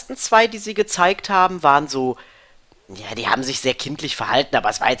die ersten zwei, die sie gezeigt haben, waren so, Ja, die haben sich sehr kindlich verhalten, aber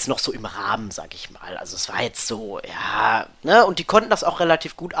es war jetzt noch so im Rahmen, sag ich mal. Also es war jetzt so, ja, ne? Und die konnten das auch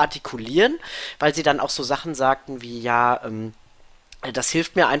relativ gut artikulieren, weil sie dann auch so Sachen sagten wie, ja, das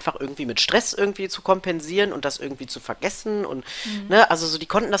hilft mir einfach irgendwie mit Stress irgendwie zu kompensieren und das irgendwie zu vergessen und, ne, also so, die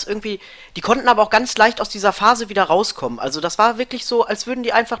konnten das irgendwie, die konnten aber auch ganz leicht aus dieser Phase wieder rauskommen. Also das war wirklich so, als würden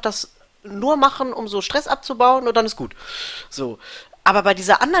die einfach das nur machen, um so Stress abzubauen und dann ist gut. So. Aber bei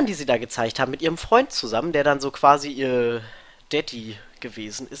dieser anderen, die sie da gezeigt haben, mit ihrem Freund zusammen, der dann so quasi ihr Daddy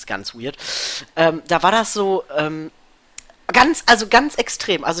gewesen ist, ganz weird, da war das so, also ganz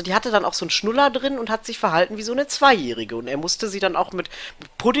extrem. Also die hatte dann auch so einen Schnuller drin und hat sich verhalten wie so eine Zweijährige. Und er musste sie dann auch mit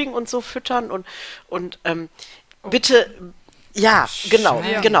Pudding und so füttern und bitte, ja, genau,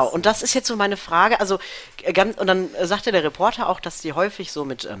 Scheiße. genau. Und das ist jetzt so meine Frage. Also ganz, und dann sagte der Reporter auch, dass die häufig so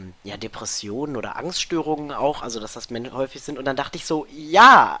mit ja, Depressionen oder Angststörungen auch, also dass das Menschen häufig sind. Und dann dachte ich so,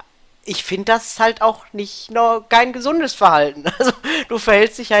 ja, ich finde das halt auch nicht noch kein gesundes Verhalten. Also du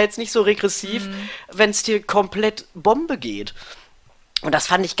verhältst dich ja jetzt nicht so regressiv, wenn es dir komplett Bombe geht. Und das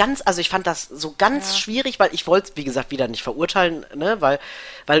fand ich also ich fand das so ganz Ja. schwierig, weil ich wollte es, wie gesagt, wieder nicht verurteilen, ne, weil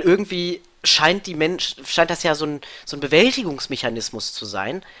irgendwie scheint das ja so ein Bewältigungsmechanismus zu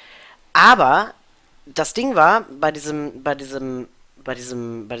sein. Aber das Ding war, bei dieser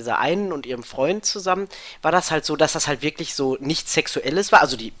einen und ihrem Freund zusammen, war das halt so, dass das halt wirklich so nichts Sexuelles war.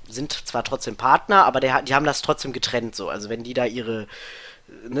 Also die sind zwar trotzdem Partner, aber die haben das trotzdem getrennt so. Also wenn die da ihre,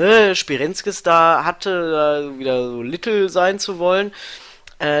 ne, Spirenskis da hatte, da wieder so little sein zu wollen,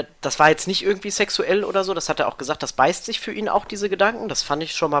 das war jetzt nicht irgendwie sexuell oder so, das hat er auch gesagt, das beißt sich für ihn auch, diese Gedanken, das fand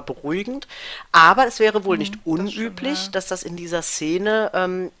ich schon mal beruhigend, aber es wäre wohl nicht unüblich, stimmt, ja. dass das in dieser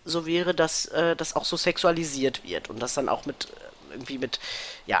Szene so wäre, dass das auch so sexualisiert wird und das dann auch irgendwie mit,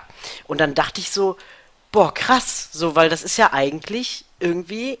 ja, und dann dachte ich so, boah, krass, so, weil das ist ja eigentlich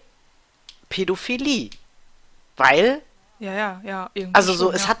irgendwie Pädophilie, weil Ja, irgendwie also so,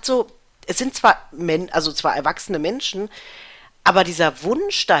 schon, es ja. hat so, es sind also zwar erwachsene Menschen, aber dieser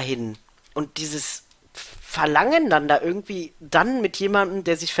Wunsch dahin und dieses Verlangen dann da irgendwie dann mit jemandem,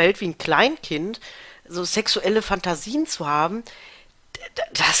 der sich verhält wie ein Kleinkind, so sexuelle Fantasien zu haben,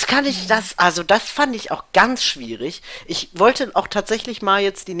 also das fand ich auch ganz schwierig. Ich wollte auch tatsächlich mal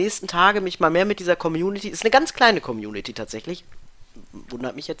jetzt die nächsten Tage mich mal mehr mit dieser Community, ist eine ganz kleine Community tatsächlich,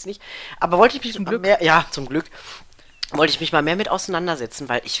 wundert mich jetzt nicht, aber wollte ich mich Zum mal Glück. mehr, ja, zum Glück, wollte ich mich mal mehr mit auseinandersetzen,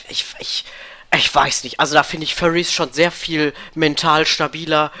 weil ich weiß nicht, also da finde ich Furries schon sehr viel mental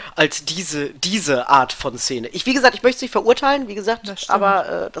stabiler als diese Art von Szene. Wie gesagt, ich möchte es nicht verurteilen, wie gesagt, Das stimmt.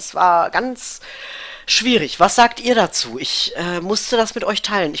 aber das war ganz schwierig. Was sagt ihr dazu? Ich musste das mit euch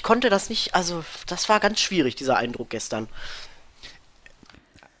teilen. Ich konnte das nicht, also das war ganz schwierig, dieser Eindruck gestern.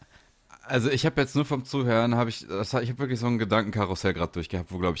 Also ich habe jetzt nur vom Zuhören, ich habe wirklich so ein Gedankenkarussell gerade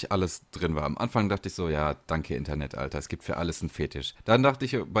durchgehabt, wo, glaube ich, alles drin war. Am Anfang dachte ich so, ja, danke Internet, Alter, es gibt für alles einen Fetisch. Dann dachte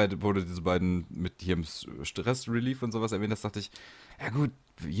ich, wo du diese beiden mit hier im Stressrelief und sowas erwähnt hast, dachte ich, ja gut,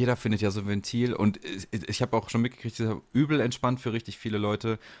 jeder findet ja so ein Ventil. Und ich habe auch schon mitgekriegt, es ist übel entspannt für richtig viele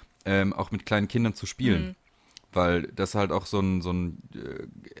Leute, auch mit kleinen Kindern zu spielen. Weil das halt auch so ein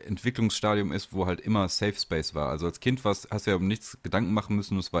Entwicklungsstadium ist, wo halt immer Safe Space war. Also als Kind hast du ja um nichts Gedanken machen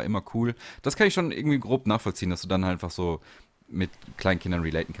müssen und es war immer cool. Das kann ich schon irgendwie grob nachvollziehen, dass du dann halt einfach so mit kleinen Kindern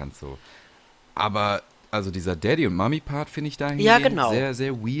relaten kannst. So. Aber also dieser Daddy- und Mami-Part finde ich Ja, dahingehend genau. sehr,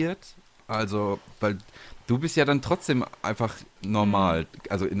 sehr weird. Also, weil du bist ja dann trotzdem einfach normal,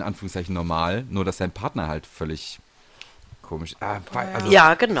 also in Anführungszeichen normal, nur dass dein Partner halt völlig komisch. Also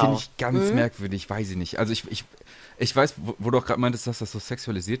Ja, genau. finde ich ganz merkwürdig, weiß ich nicht. Also ich weiß, wo du auch gerade meintest, dass das so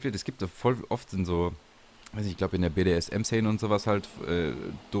sexualisiert wird. Es gibt da voll oft in so, weiß nicht, ich glaube in der BDSM-Szene und sowas halt,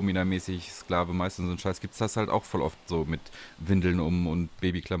 Domina-mäßig, Sklave, meistens so ein Scheiß, gibt es das halt auch voll oft so mit Windeln und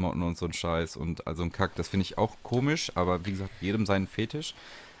Babyklamotten und so ein Scheiß und also ein Kack. Das finde ich auch komisch, aber wie gesagt, jedem seinen Fetisch.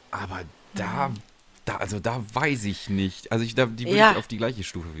 Aber also da weiß ich nicht. Also die würde Ja. ich auf die gleiche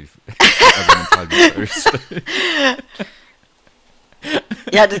Stufe wie, also mental wie Furries stellen.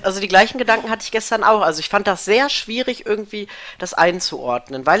 Ja, also die gleichen Gedanken hatte ich gestern auch. Also ich fand das sehr schwierig, irgendwie das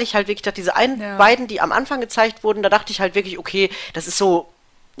einzuordnen, weil ich halt wirklich dachte, Ja. beiden, die am Anfang gezeigt wurden, da dachte ich halt wirklich, okay, das ist so,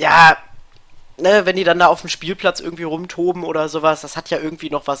 ja, ne, wenn die dann da auf dem Spielplatz irgendwie rumtoben oder sowas, das hat ja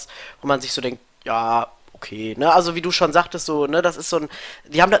irgendwie noch was, wo man sich so denkt, ja, okay, ne, also wie du schon sagtest, so, ne, das ist so ein,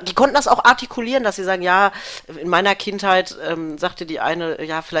 die konnten das auch artikulieren, dass sie sagen, ja, in meiner Kindheit sagte die eine,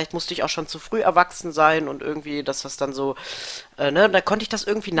 ja, vielleicht musste ich auch schon zu früh erwachsen sein und irgendwie, dass das dann so, ne, da konnte ich das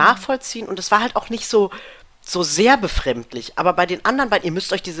irgendwie nachvollziehen und es war halt auch nicht so so sehr befremdlich. Aber bei den anderen beiden, ihr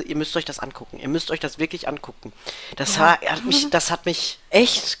müsst euch das angucken. Ihr müsst euch das wirklich angucken. Das hat mich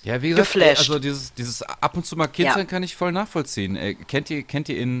echt Ja, wie gesagt, geflasht. also dieses ab und zu mal Kind sein kann ich voll nachvollziehen. Kennt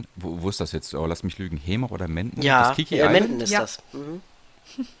ihr in, wo ist das jetzt? Oh, lass mich lügen, Hemach oder Menden? Ja, Das Kiki Island? Menden ist Ja. das. Mhm.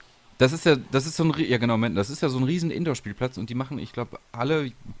 Das ist so ein, ja genau, Menden, das ist ja so ein riesen Indoor-Spielplatz und die machen, ich glaube,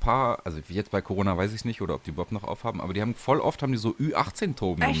 alle paar, also wie jetzt bei Corona weiß ich es nicht oder ob die überhaupt noch aufhaben, aber die haben haben die so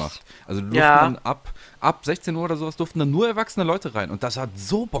Ü18-Toben Echt? gemacht. Also durften Ja. dann ab 16 Uhr oder sowas durften dann nur erwachsene Leute rein und das hat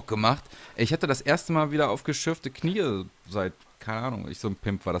so Bock gemacht. Ich hatte das erste Mal wieder aufgeschürfte Knie seit, keine Ahnung, ich so ein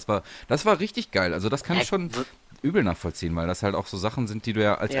Pimp war. Das war richtig geil. Also das kann ich schon übel nachvollziehen, weil das halt auch so Sachen sind, die du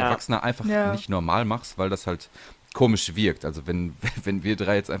ja als Ja. Erwachsener einfach Ja. nicht normal machst, weil das halt komisch wirkt. Also wenn wir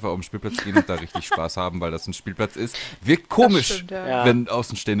drei jetzt einfach auf den Spielplatz gehen und da richtig Spaß haben, weil das ein Spielplatz ist, wirkt komisch, stimmt, ja. Ja. wenn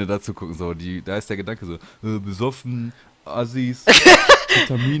Außenstehende dazu gucken. So, da ist der Gedanke so, besoffen, Assis,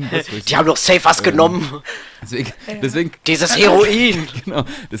 Vitamin, was weiß ich. Die haben doch safe was genommen. Deswegen, Dieses Heroin. genau,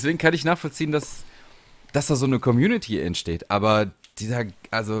 deswegen kann ich nachvollziehen, dass da so eine Community entsteht. Aber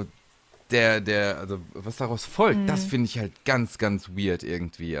also was daraus folgt, das finde ich halt ganz, ganz weird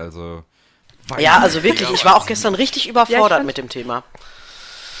irgendwie. Also Ja, also wirklich, ich war auch gestern richtig überfordert fand- mit dem Thema.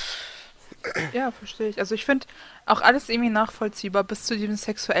 Ja, verstehe ich. Also ich finde auch alles irgendwie nachvollziehbar bis zu diesem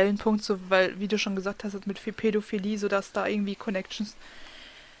sexuellen Punkt, so, weil, wie du schon gesagt hast, mit Pädophilie, so dass da irgendwie Connections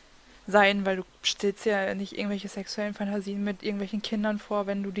sein, weil du stellst ja nicht irgendwelche sexuellen Fantasien mit irgendwelchen Kindern vor,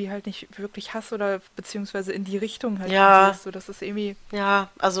 wenn du die halt nicht wirklich hast oder beziehungsweise in die Richtung halt Ja. gehst. So, das ist irgendwie, Ja,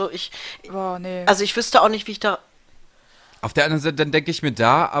 also ich wüsste auch nicht, wie ich da. auf der anderen Seite, dann denke ich mir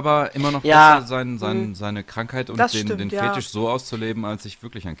da, aber immer noch Ja. besser seine Krankheit und Das den stimmt, ja. Fetisch so auszuleben, als sich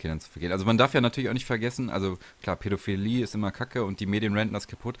wirklich an Kindern zu vergehen. Also man darf ja natürlich auch nicht vergessen, also klar, Pädophilie ist immer Kacke und die Medien ranten das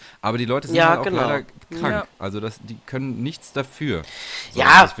kaputt, aber die Leute sind Ja, halt auch genau. leider krank. Ja. Also die können nichts dafür. So,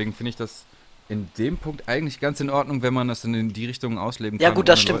 Ja. Deswegen finde ich das in dem Punkt eigentlich ganz in Ordnung, wenn man das dann in die Richtung ausleben kann. Ja gut,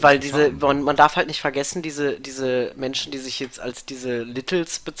 das ohne stimmt, Leuten weil zu schaden. man darf halt nicht vergessen, diese Menschen, die sich jetzt als diese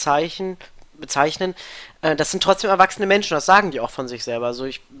Littles bezeichnen, das sind trotzdem erwachsene Menschen, das sagen die auch von sich selber. Also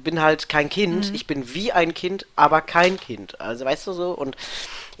ich bin halt kein Kind, ich bin wie ein Kind, aber kein Kind. Also weißt du so, und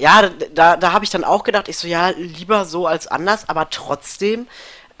ja, da habe ich dann auch gedacht, ich so, ja, lieber so als anders, aber trotzdem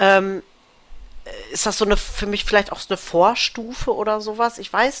ist das für mich vielleicht auch so eine Vorstufe oder sowas?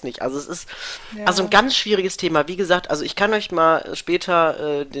 Ich weiß nicht. Also es ist Ja. also ein ganz schwieriges Thema. Wie gesagt, also ich kann euch mal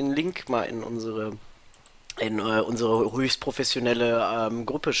später den Link mal in unsere höchst professionelle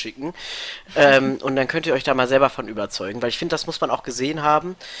Gruppe schicken. Und dann könnt ihr euch da mal selber von überzeugen, weil ich finde, das muss man auch gesehen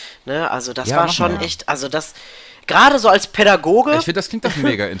haben. Ne? Also das Ja, war machen schon wir. echt, also das, gerade so als Pädagoge, Ich finde, das klingt doch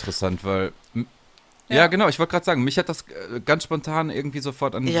mega interessant, weil. Ja, genau, ich wollte gerade sagen, mich hat das ganz spontan irgendwie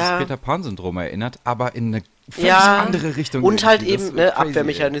sofort an dieses Ja. Peter Pan-Syndrom erinnert, aber in eine völlig ja, andere Richtung. und halt irgendwie. Das eben, ist ne, crazy,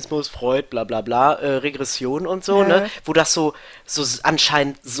 Abwehrmechanismus, Freud, bla bla bla, Regression und so, Ja. ne, wo das so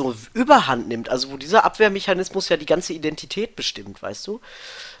anscheinend so überhand nimmt, also wo dieser Abwehrmechanismus ja die ganze Identität bestimmt, weißt du?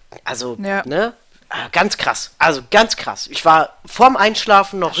 Also, Ja. ne, ganz krass, also ganz krass. Ich war vorm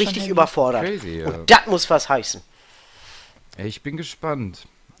Einschlafen noch Das ist schon richtig heavy. überfordert. Crazy, ja. Und das muss was heißen. Ey, ich bin gespannt.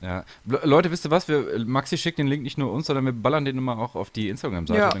 Ja. Leute, wisst ihr was? Maxi schickt den Link nicht nur uns, sondern wir ballern den immer auch auf die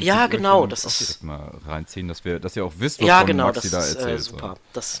Instagram-Seite. Ja. Dann Ja, könnt ihr euch genau, den das auch ist- direkt mal reinziehen, dass ihr auch wisst, wovon Ja, genau, Maxi das da ist erzählt. super.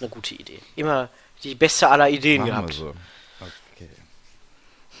 Das ist eine gute Idee. Immer die beste aller Ideen Machen wir gehabt. so. Okay.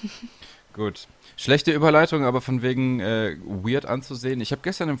 Gut. Schlechte Überleitung, aber von wegen weird anzusehen. Ich habe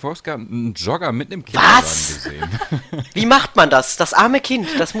gestern im Volksgarten einen Jogger mit einem Kinderwagen Was? gesehen. Wie macht man das? Das arme Kind,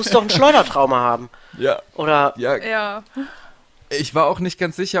 das muss doch ein Schleudertrauma haben. Ja. Oder Ja, ja. ich war auch nicht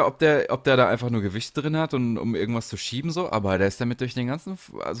ganz sicher, ob der da einfach nur Gewicht drin hat, um irgendwas zu schieben, so, aber der ist damit durch den ganzen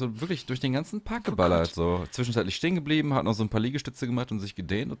Park geballert, so. Zwischenzeitlich stehen geblieben, hat noch so ein paar Liegestütze gemacht und sich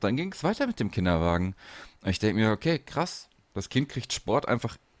gedehnt und dann ging es weiter mit dem Kinderwagen. Und ich denke mir, okay, krass, das Kind kriegt Sport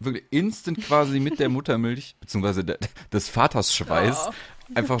einfach wirklich instant quasi mit der Muttermilch, beziehungsweise des Vaters Schweiß, Ja.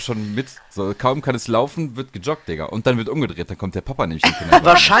 einfach schon mit. So, kaum kann es laufen, wird gejoggt, Digga. Und dann wird umgedreht, dann kommt der Papa nämlich in den Kinderwagen.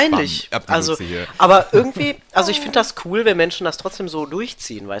 wahrscheinlich. Bam, ab die Also, Mütze hier. aber irgendwie, also ich finde das cool, wenn Menschen das trotzdem so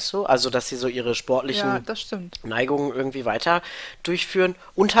durchziehen, weißt du? Also, dass sie so ihre sportlichen Ja, das stimmt. Neigungen irgendwie weiter durchführen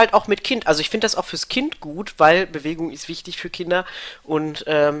und halt auch mit Kind. Also ich finde das auch fürs Kind gut, weil Bewegung ist wichtig für Kinder und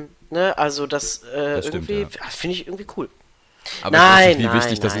ne, also das, Das stimmt, irgendwie ja. finde ich irgendwie cool. Aber ich weiß Nein, nicht, wie nein,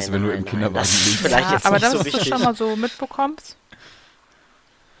 wichtig das ist, wenn du nein, im nein, Kinderwagen das ist liegst. vielleicht Ja, jetzt aber nicht dass so du das wichtig. schon mal so mitbekommst.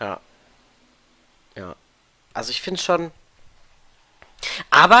 Ja. Ja. Also ich finde schon.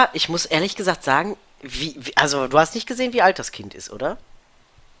 Aber ich muss ehrlich gesagt sagen, also du hast nicht gesehen, wie alt das Kind ist, oder?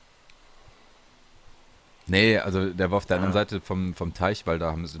 Nee, also der war auf der anderen Seite vom Teich, weil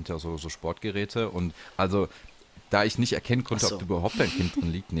da sind ja so Sportgeräte und also da ich nicht erkennen konnte, Ach so. ob da überhaupt ein Kind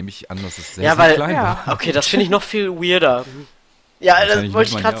drin liegt, nehme ich an, dass es sehr, Ja, sehr weil- klein Ja. war. Okay, das finde ich noch viel weirder. Ja, das Wahrscheinlich wollte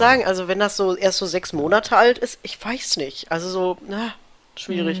ich muss man gerade ja sagen. Also, wenn das so erst so 6 Monate alt ist, ich weiß nicht. Also so,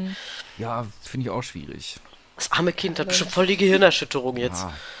 schwierig. Ja, finde ich auch schwierig. Das arme Kind hat bestimmt voll die Gehirnerschütterung jetzt.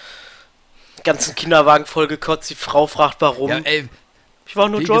 Ja, Ganzen Kinderwagen voll gekotzt, die Frau fragt warum. ja ey, Ich war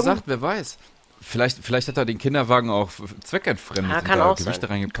nur wie joggen. gesagt, wer weiß. Vielleicht hat er den Kinderwagen auch zweckentfremdet Ja, und kann da auch Gewichte sein.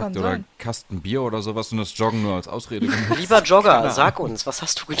 reingepackt Kann oder sein. Kasten Bier oder sowas und das Joggen nur als Ausrede genutzt. Lieber Jogger, Keine sag uns, was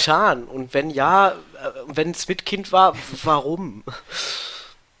hast du getan? Und wenn ja, wenn es mit Kind war, warum?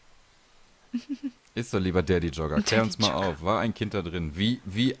 Ist doch lieber Daddy-Jogger. Klär uns mal auf. War ein Kind da drin?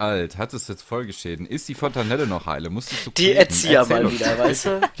 Wie alt? Hat es jetzt Folgeschäden? Ist die Fontanelle noch heile? Musstest du Die kleben? Erzieher Erzähl mal uns. wieder, weißt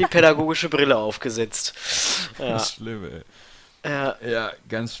du? Die pädagogische Brille aufgesetzt. Ja, Das ist schlimm, ey. ja. Ja,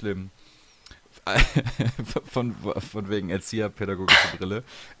 ganz schlimm. von wegen Erzieher, pädagogische Brille.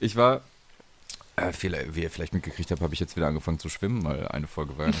 Ich war, wie ihr vielleicht mitgekriegt habt, habe ich jetzt wieder angefangen zu schwimmen, weil eine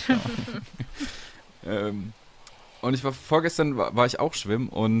Folge war ja nicht da. Und ich war vorgestern, war ich auch schwimmen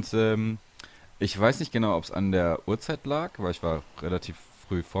und ich weiß nicht genau, ob es an der Uhrzeit lag, weil ich war relativ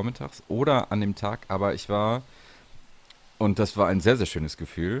früh vormittags oder an dem Tag, aber ich war, und das war ein sehr, sehr schönes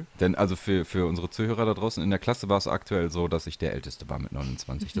Gefühl, denn also für unsere Zuhörer da draußen in der Klasse war es aktuell so, dass ich der Älteste war mit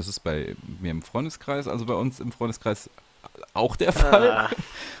 29. Das ist bei mir im Freundeskreis, also bei uns im Freundeskreis auch der Fall.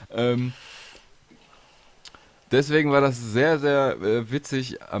 Ah, Deswegen war das sehr, sehr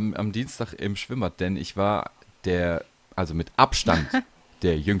witzig am Dienstag im Schwimmbad, denn ich war also mit Abstand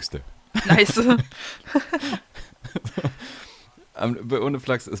der Jüngste. Nice. Ohne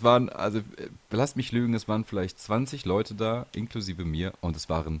Flachs, es waren, also lasst mich lügen, es waren vielleicht 20 Leute da, inklusive mir, und es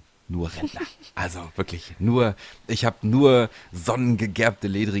waren nur Rentner. Also wirklich ich habe nur sonnengegerbte,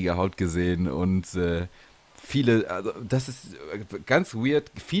 ledrige Haut gesehen und viele, also das ist ganz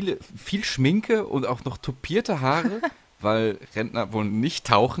weird, viel Schminke und auch noch topierte Haare, weil Rentner wohl nicht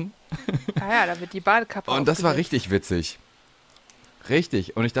tauchen. Ja, da wird die Badekappe Und das war aufgesetzt. richtig witzig.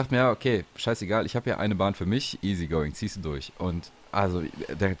 Richtig. Und ich dachte mir, ja, okay, scheißegal, ich habe ja eine Bahn für mich, easy going, ziehst du durch. Und also,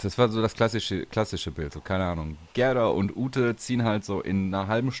 das war so das klassische Bild, so keine Ahnung. Gerda und Ute ziehen halt so in einer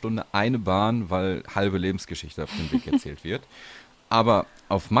halben Stunde eine Bahn, weil halbe Lebensgeschichte auf dem Weg erzählt wird. Aber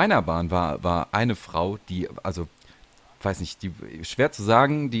auf meiner Bahn war eine Frau, die, also, weiß nicht, die schwer zu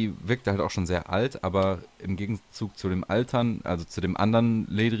sagen, die wirkte halt auch schon sehr alt, aber im Gegenzug zu dem Altern, also zu dem anderen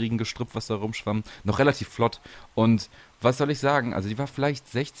ledrigen Gestrüpp, was da rumschwamm, noch relativ flott. Und was soll ich sagen? Also die war vielleicht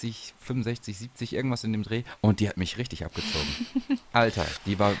 60, 65, 70, irgendwas in dem Dreh und die hat mich richtig abgezogen. Alter,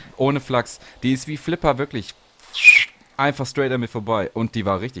 die war ohne Flachs, die ist wie Flipper, wirklich einfach straight an mir vorbei und die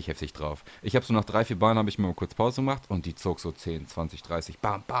war richtig heftig drauf. Ich habe so nach 3, 4 Bahnen habe ich mir mal kurz Pause gemacht und die zog so 10, 20, 30,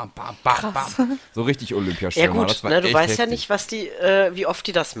 bam, bam, bam, bam, bam. So richtig Olympiaschwimmer. ja gut, Das war ne, du echt weißt ja heftig. nicht, wie oft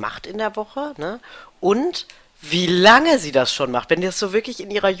die das macht in der Woche, ne? Und wie lange sie das schon macht. Wenn das so wirklich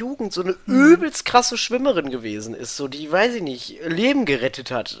in ihrer Jugend so eine übelst krasse Schwimmerin gewesen ist, so die, weiß ich nicht, Leben gerettet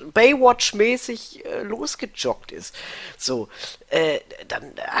hat, Baywatch-mäßig losgejoggt ist, so, dann,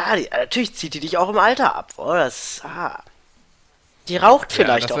 natürlich zieht die dich auch im Alter ab, oder? Die raucht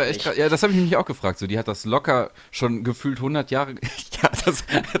vielleicht das auch war echt nicht. krass. Ja, das habe ich mich auch gefragt. So, die hat das locker schon gefühlt 100 Jahre. Ja,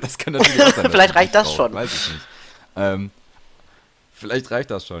 das kann natürlich auch sein. dass Vielleicht sie reicht nicht das raucht, schon. Weiß ich nicht. Vielleicht reicht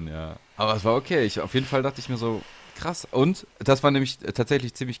das schon, ja. Aber es war okay. Auf jeden Fall dachte ich mir so, krass. Und das war nämlich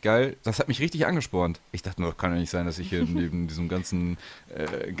tatsächlich ziemlich geil. Das hat mich richtig angespornt. Ich dachte nur, kann ja nicht sein, dass ich hier neben diesem ganzen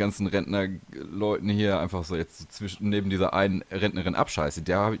Rentnerleuten hier einfach so jetzt neben dieser einen Rentnerin abscheiße.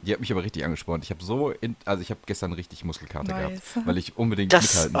 Die hat mich aber richtig angespornt. Ich habe ich habe gestern richtig Muskelkater Nice. gehabt, weil ich unbedingt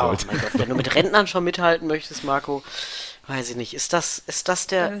Das, mithalten oh wollte. mein Gott, wenn du mit Rentnern schon mithalten möchtest, Marco, weiß ich nicht, ist das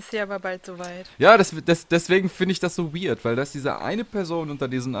der... Dann ist sie aber bald soweit. Ja, deswegen finde ich das so weird, weil das diese eine Person unter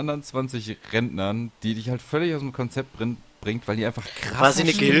diesen anderen 20 Rentnern, die dich halt völlig aus dem Konzept bringt, weil die einfach krass War sie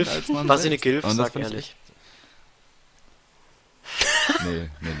eine Gilf? War sie eine Gilf, Und das sag fand ich ehrlich.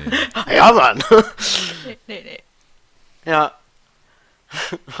 Nee. Ja, Mann. Nee. Ja.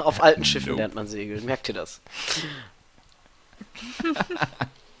 Auf alten Schiffen Nope. lernt man segeln, merkt ihr das?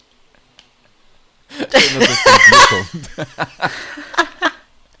 Schön, dass das von dir kommt.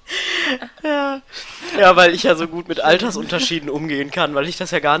 Ja, weil ich ja so gut mit Altersunterschieden umgehen kann, weil ich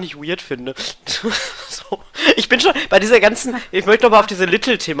das ja gar nicht weird finde. So. Ich bin schon bei dieser ganzen, ich möchte noch mal auf diese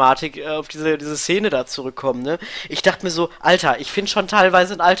Little-Thematik, auf diese Szene da zurückkommen, ne? Ich dachte mir so, Alter, ich finde schon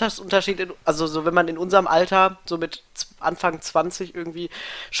teilweise einen Altersunterschied, also so wenn man in unserem Alter, so mit Anfang 20 irgendwie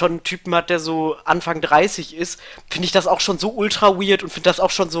schon einen Typen hat, der so Anfang 30 ist, finde ich das auch schon so ultra weird und finde das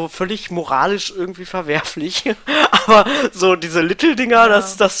auch schon so völlig moralisch irgendwie verwerflich. Aber so diese Little-Dinger,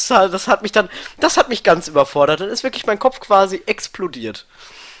 das hat mich ganz überfordert. Dann ist wirklich mein Kopf quasi explodiert.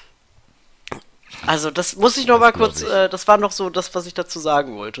 Also das muss ich noch Das mal glaub kurz, ich. das war noch so das, was ich dazu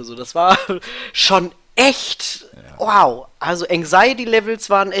sagen wollte. So, das war schon echt, wow. Also Anxiety-Levels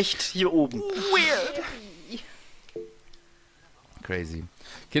waren echt hier oben. Crazy.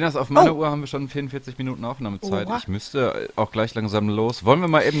 Kinders, auf meiner Oh. Uhr haben wir schon 44 Minuten Aufnahmezeit. Oha. Ich müsste auch gleich langsam los. Wollen wir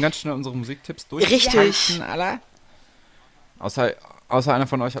mal eben ganz schnell unsere Musiktipps Richtig. durchhalten, Alter? Außer einer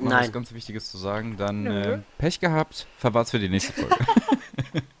von euch hat noch Nein. was ganz Wichtiges zu sagen. Dann Nö. Pech gehabt, verwahrt's für die nächste Folge.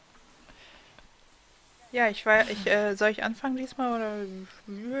 Ja, soll ich anfangen diesmal oder?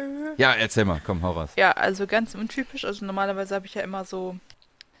 Ja, erzähl mal, komm, hau raus. Ja, also ganz untypisch. Also normalerweise habe ich ja immer so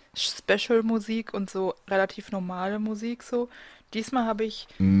Special-Musik und so relativ normale Musik so. Diesmal habe ich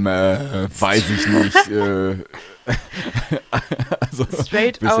Weiß ich nicht. Also,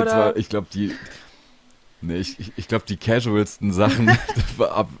 Straight bis jetzt Outta- war, ich glaube, ich glaube, die casualsten Sachen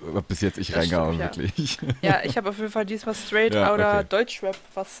hab bis jetzt ich Das reingehauen, stimmt, ja. wirklich. Ja, ich habe auf jeden Fall diesmal Straight Ja, Outta okay. Deutschrap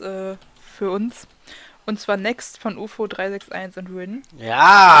was für uns. Und zwar Next von UFO 361 und Rin.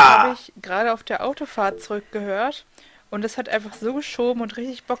 Ja. Habe ich gerade auf der Autofahrt zurückgehört. Und es hat einfach so geschoben und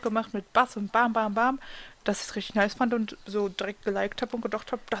richtig Bock gemacht mit Bass und Bam, Bam, Bam, dass ich es richtig nice fand und so direkt geliked habe und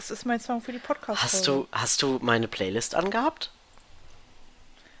gedacht habe, das ist mein Song für die Podcast-Folge. Hast du meine Playlist angehabt?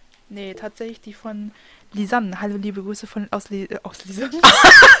 Nee, tatsächlich die von Lisanne. Hallo, liebe Grüße aus Lisanne.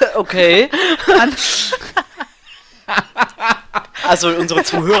 Okay. An- Also unsere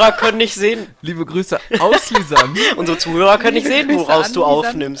Zuhörer können nicht sehen. Liebe Grüße aus Lisanne. Unsere Zuhörer können nicht sehen, Grüße woraus an du Lisanne.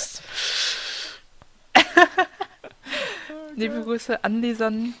 aufnimmst. Liebe Grüße an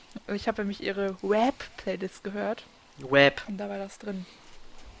Lisanne. Ich habe nämlich ihre Rap-Playlist gehört Web. und da war das drin.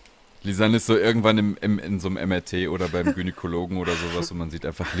 Lisanne ist so irgendwann in so einem MRT oder beim Gynäkologen oder sowas und man sieht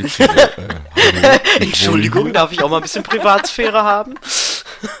einfach Liedchen. Hallo, Entschuldigung, darf ich auch mal ein bisschen Privatsphäre haben?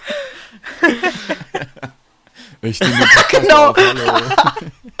 ich nehme den Podcast Genau. auf, hallo.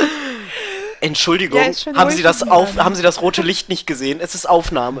 Entschuldigung, Ja, ist schon haben Sie ruhig, Lisanne. haben Sie das rote Licht nicht gesehen? Es ist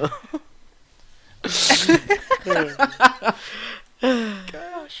Aufnahme. Oh,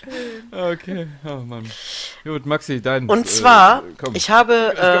 schön. Okay, oh Mann. Gut, Maxi, dein... Und zwar, komm. ich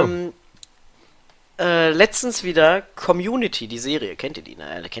habe Let's go. letztens wieder Community, die Serie, kennt ihr die?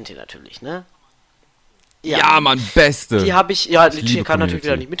 Na, kennt ihr natürlich, ne? Ja, Mann, beste. Die habe ich, ja, Ich Licia liebe kann natürlich Community.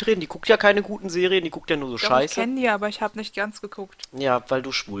 wieder nicht mitreden, die guckt ja keine guten Serien, die guckt ja nur so Doch, ich Scheiße. kenne die, aber ich habe nicht ganz geguckt. Ja, weil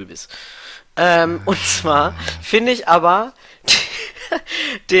du schwul bist. Und zwar finde ich aber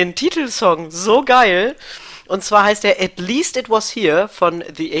den Titelsong so geil. Und zwar heißt er At Least It Was Here von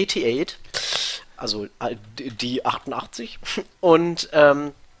The 88. Also die 88. Und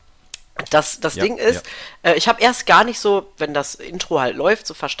das Ja, Ding ist, ich habe erst gar nicht so, wenn das Intro halt läuft,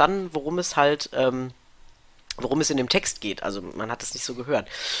 so verstanden, worum es in dem Text geht. Also man hat es nicht so gehört.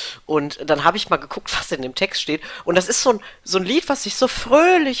 Und dann habe ich mal geguckt, was in dem Text steht. Und das ist so ein Lied, was sich so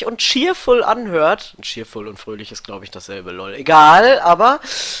fröhlich und cheerful anhört. Cheerful und fröhlich ist, glaube ich, dasselbe, lol. Egal, aber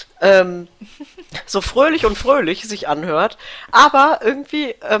so fröhlich und fröhlich sich anhört. Aber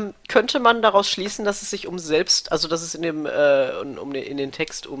irgendwie könnte man daraus schließen, dass es sich dass es in dem in den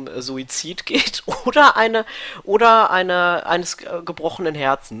Text um Suizid geht oder eines gebrochenen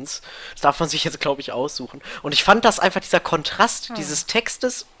Herzens. Das darf man sich jetzt, glaube ich, aussuchen. Und ich fand das einfach dieser Kontrast dieses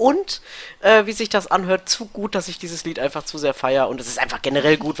Textes und wie sich das anhört, zu gut, dass ich dieses Lied einfach zu sehr feiere. Und es ist einfach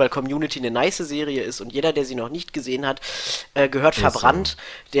generell gut, weil Community eine nice Serie ist und jeder, der sie noch nicht gesehen hat, gehört Ist verbrannt.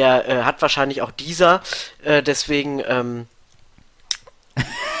 Der hat wahrscheinlich auch dieser. Deswegen,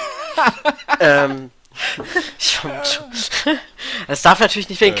 es darf natürlich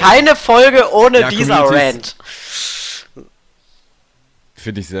nicht fehlen. Keine Folge ohne ja, dieser Community Rant.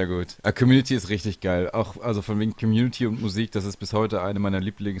 Finde ich sehr gut. Community ist richtig geil. Auch also von wegen Community und Musik, das ist bis heute eine meiner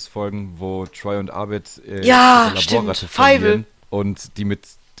Lieblingsfolgen, wo Troy und Abed Ja, ihre stimmt. Laborratte Feivel. verlieren und die mit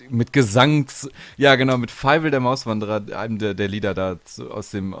Gesangs... Ja, genau, mit Feivel der Mauswanderer, einem der Lieder da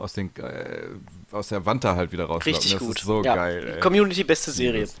aus der Wand da halt wieder rausschlagen. Richtig Das gut. ist so Ja. geil, ey. Community, beste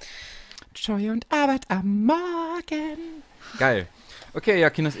Serie. Troy und Arbeit am Morgen. Geil. Okay, ja,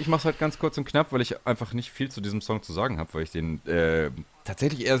 Kinders, ich mach's halt ganz kurz und knapp, weil ich einfach nicht viel zu diesem Song zu sagen habe, weil ich den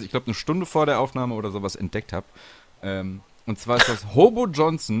tatsächlich erst, ich glaube, eine Stunde vor der Aufnahme oder sowas entdeckt habe. Und zwar ist das Hobo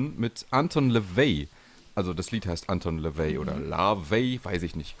Johnson mit Anton LaVey. Also das Lied heißt Anton LaVey oder LaVey, weiß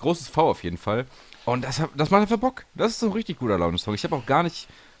ich nicht. Großes V auf jeden Fall. Und das macht einfach Bock. Das ist so ein richtig guter Laune-Song. Ich habe auch gar nicht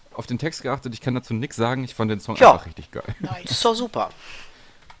auf den Text geachtet, ich kann dazu nichts sagen. Ich fand den Song Ja. einfach richtig geil. Das ist doch super.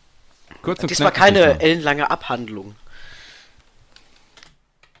 Kurz und Diesmal knackig, keine diesmal. ellenlange Abhandlung.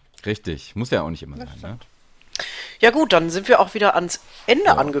 Richtig, muss ja auch nicht immer sein, ne? Ja gut, dann sind wir auch wieder ans Ende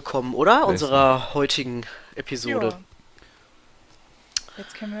Ja. angekommen, oder? Besten. Unserer heutigen Episode. Ja.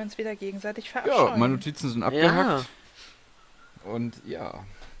 Jetzt können wir uns wieder gegenseitig Ja, verabscheuen. meine Notizen sind Ja, abgehackt. Und ja,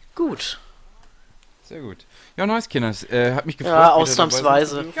 gut. Sehr gut. Ja, nice, Kinders. Hat mich gefreut. Ja, wieder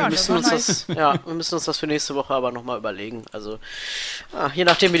ausnahmsweise. dabei sein zu Ja, Wir müssen uns das für nächste Woche aber nochmal überlegen. Also, je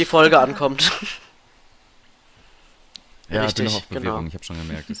nachdem, wie die Folge ankommt. Ja, ich bin noch auf Bewährung, ich habe schon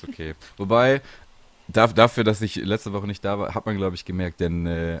gemerkt, ist okay. Wobei, dafür, dass ich letzte Woche nicht da war, hat man, glaube ich, gemerkt,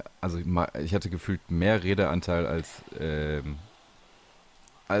 denn ich hatte gefühlt mehr Redeanteil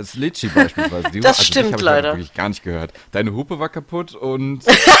als Litchi beispielsweise. Das stimmt dich leider. Ich wirklich gar nicht gehört. Deine Hupe war kaputt und...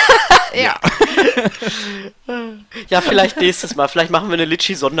 Ja. Ja, vielleicht nächstes Mal. Vielleicht machen wir eine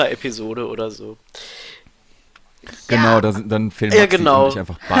Litchi-Sonderepisode oder so. Genau, dann fehlen Ja, Maxi genau. und ich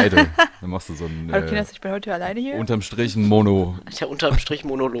einfach beide. Dann machst du so ein Hallo Kinders, ich bin heute alleine hier. unterm Strich ein Mono. Der unterm Strich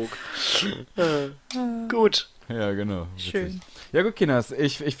Monolog. Gut. Ja, genau. Witzig. Schön. Ja gut, Kinders,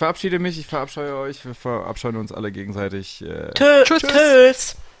 ich verabschiede mich, ich verabscheue euch, wir verabscheuen uns alle gegenseitig. Tschüss.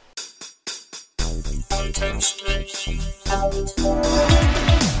 Tschüss. Unterm Strich.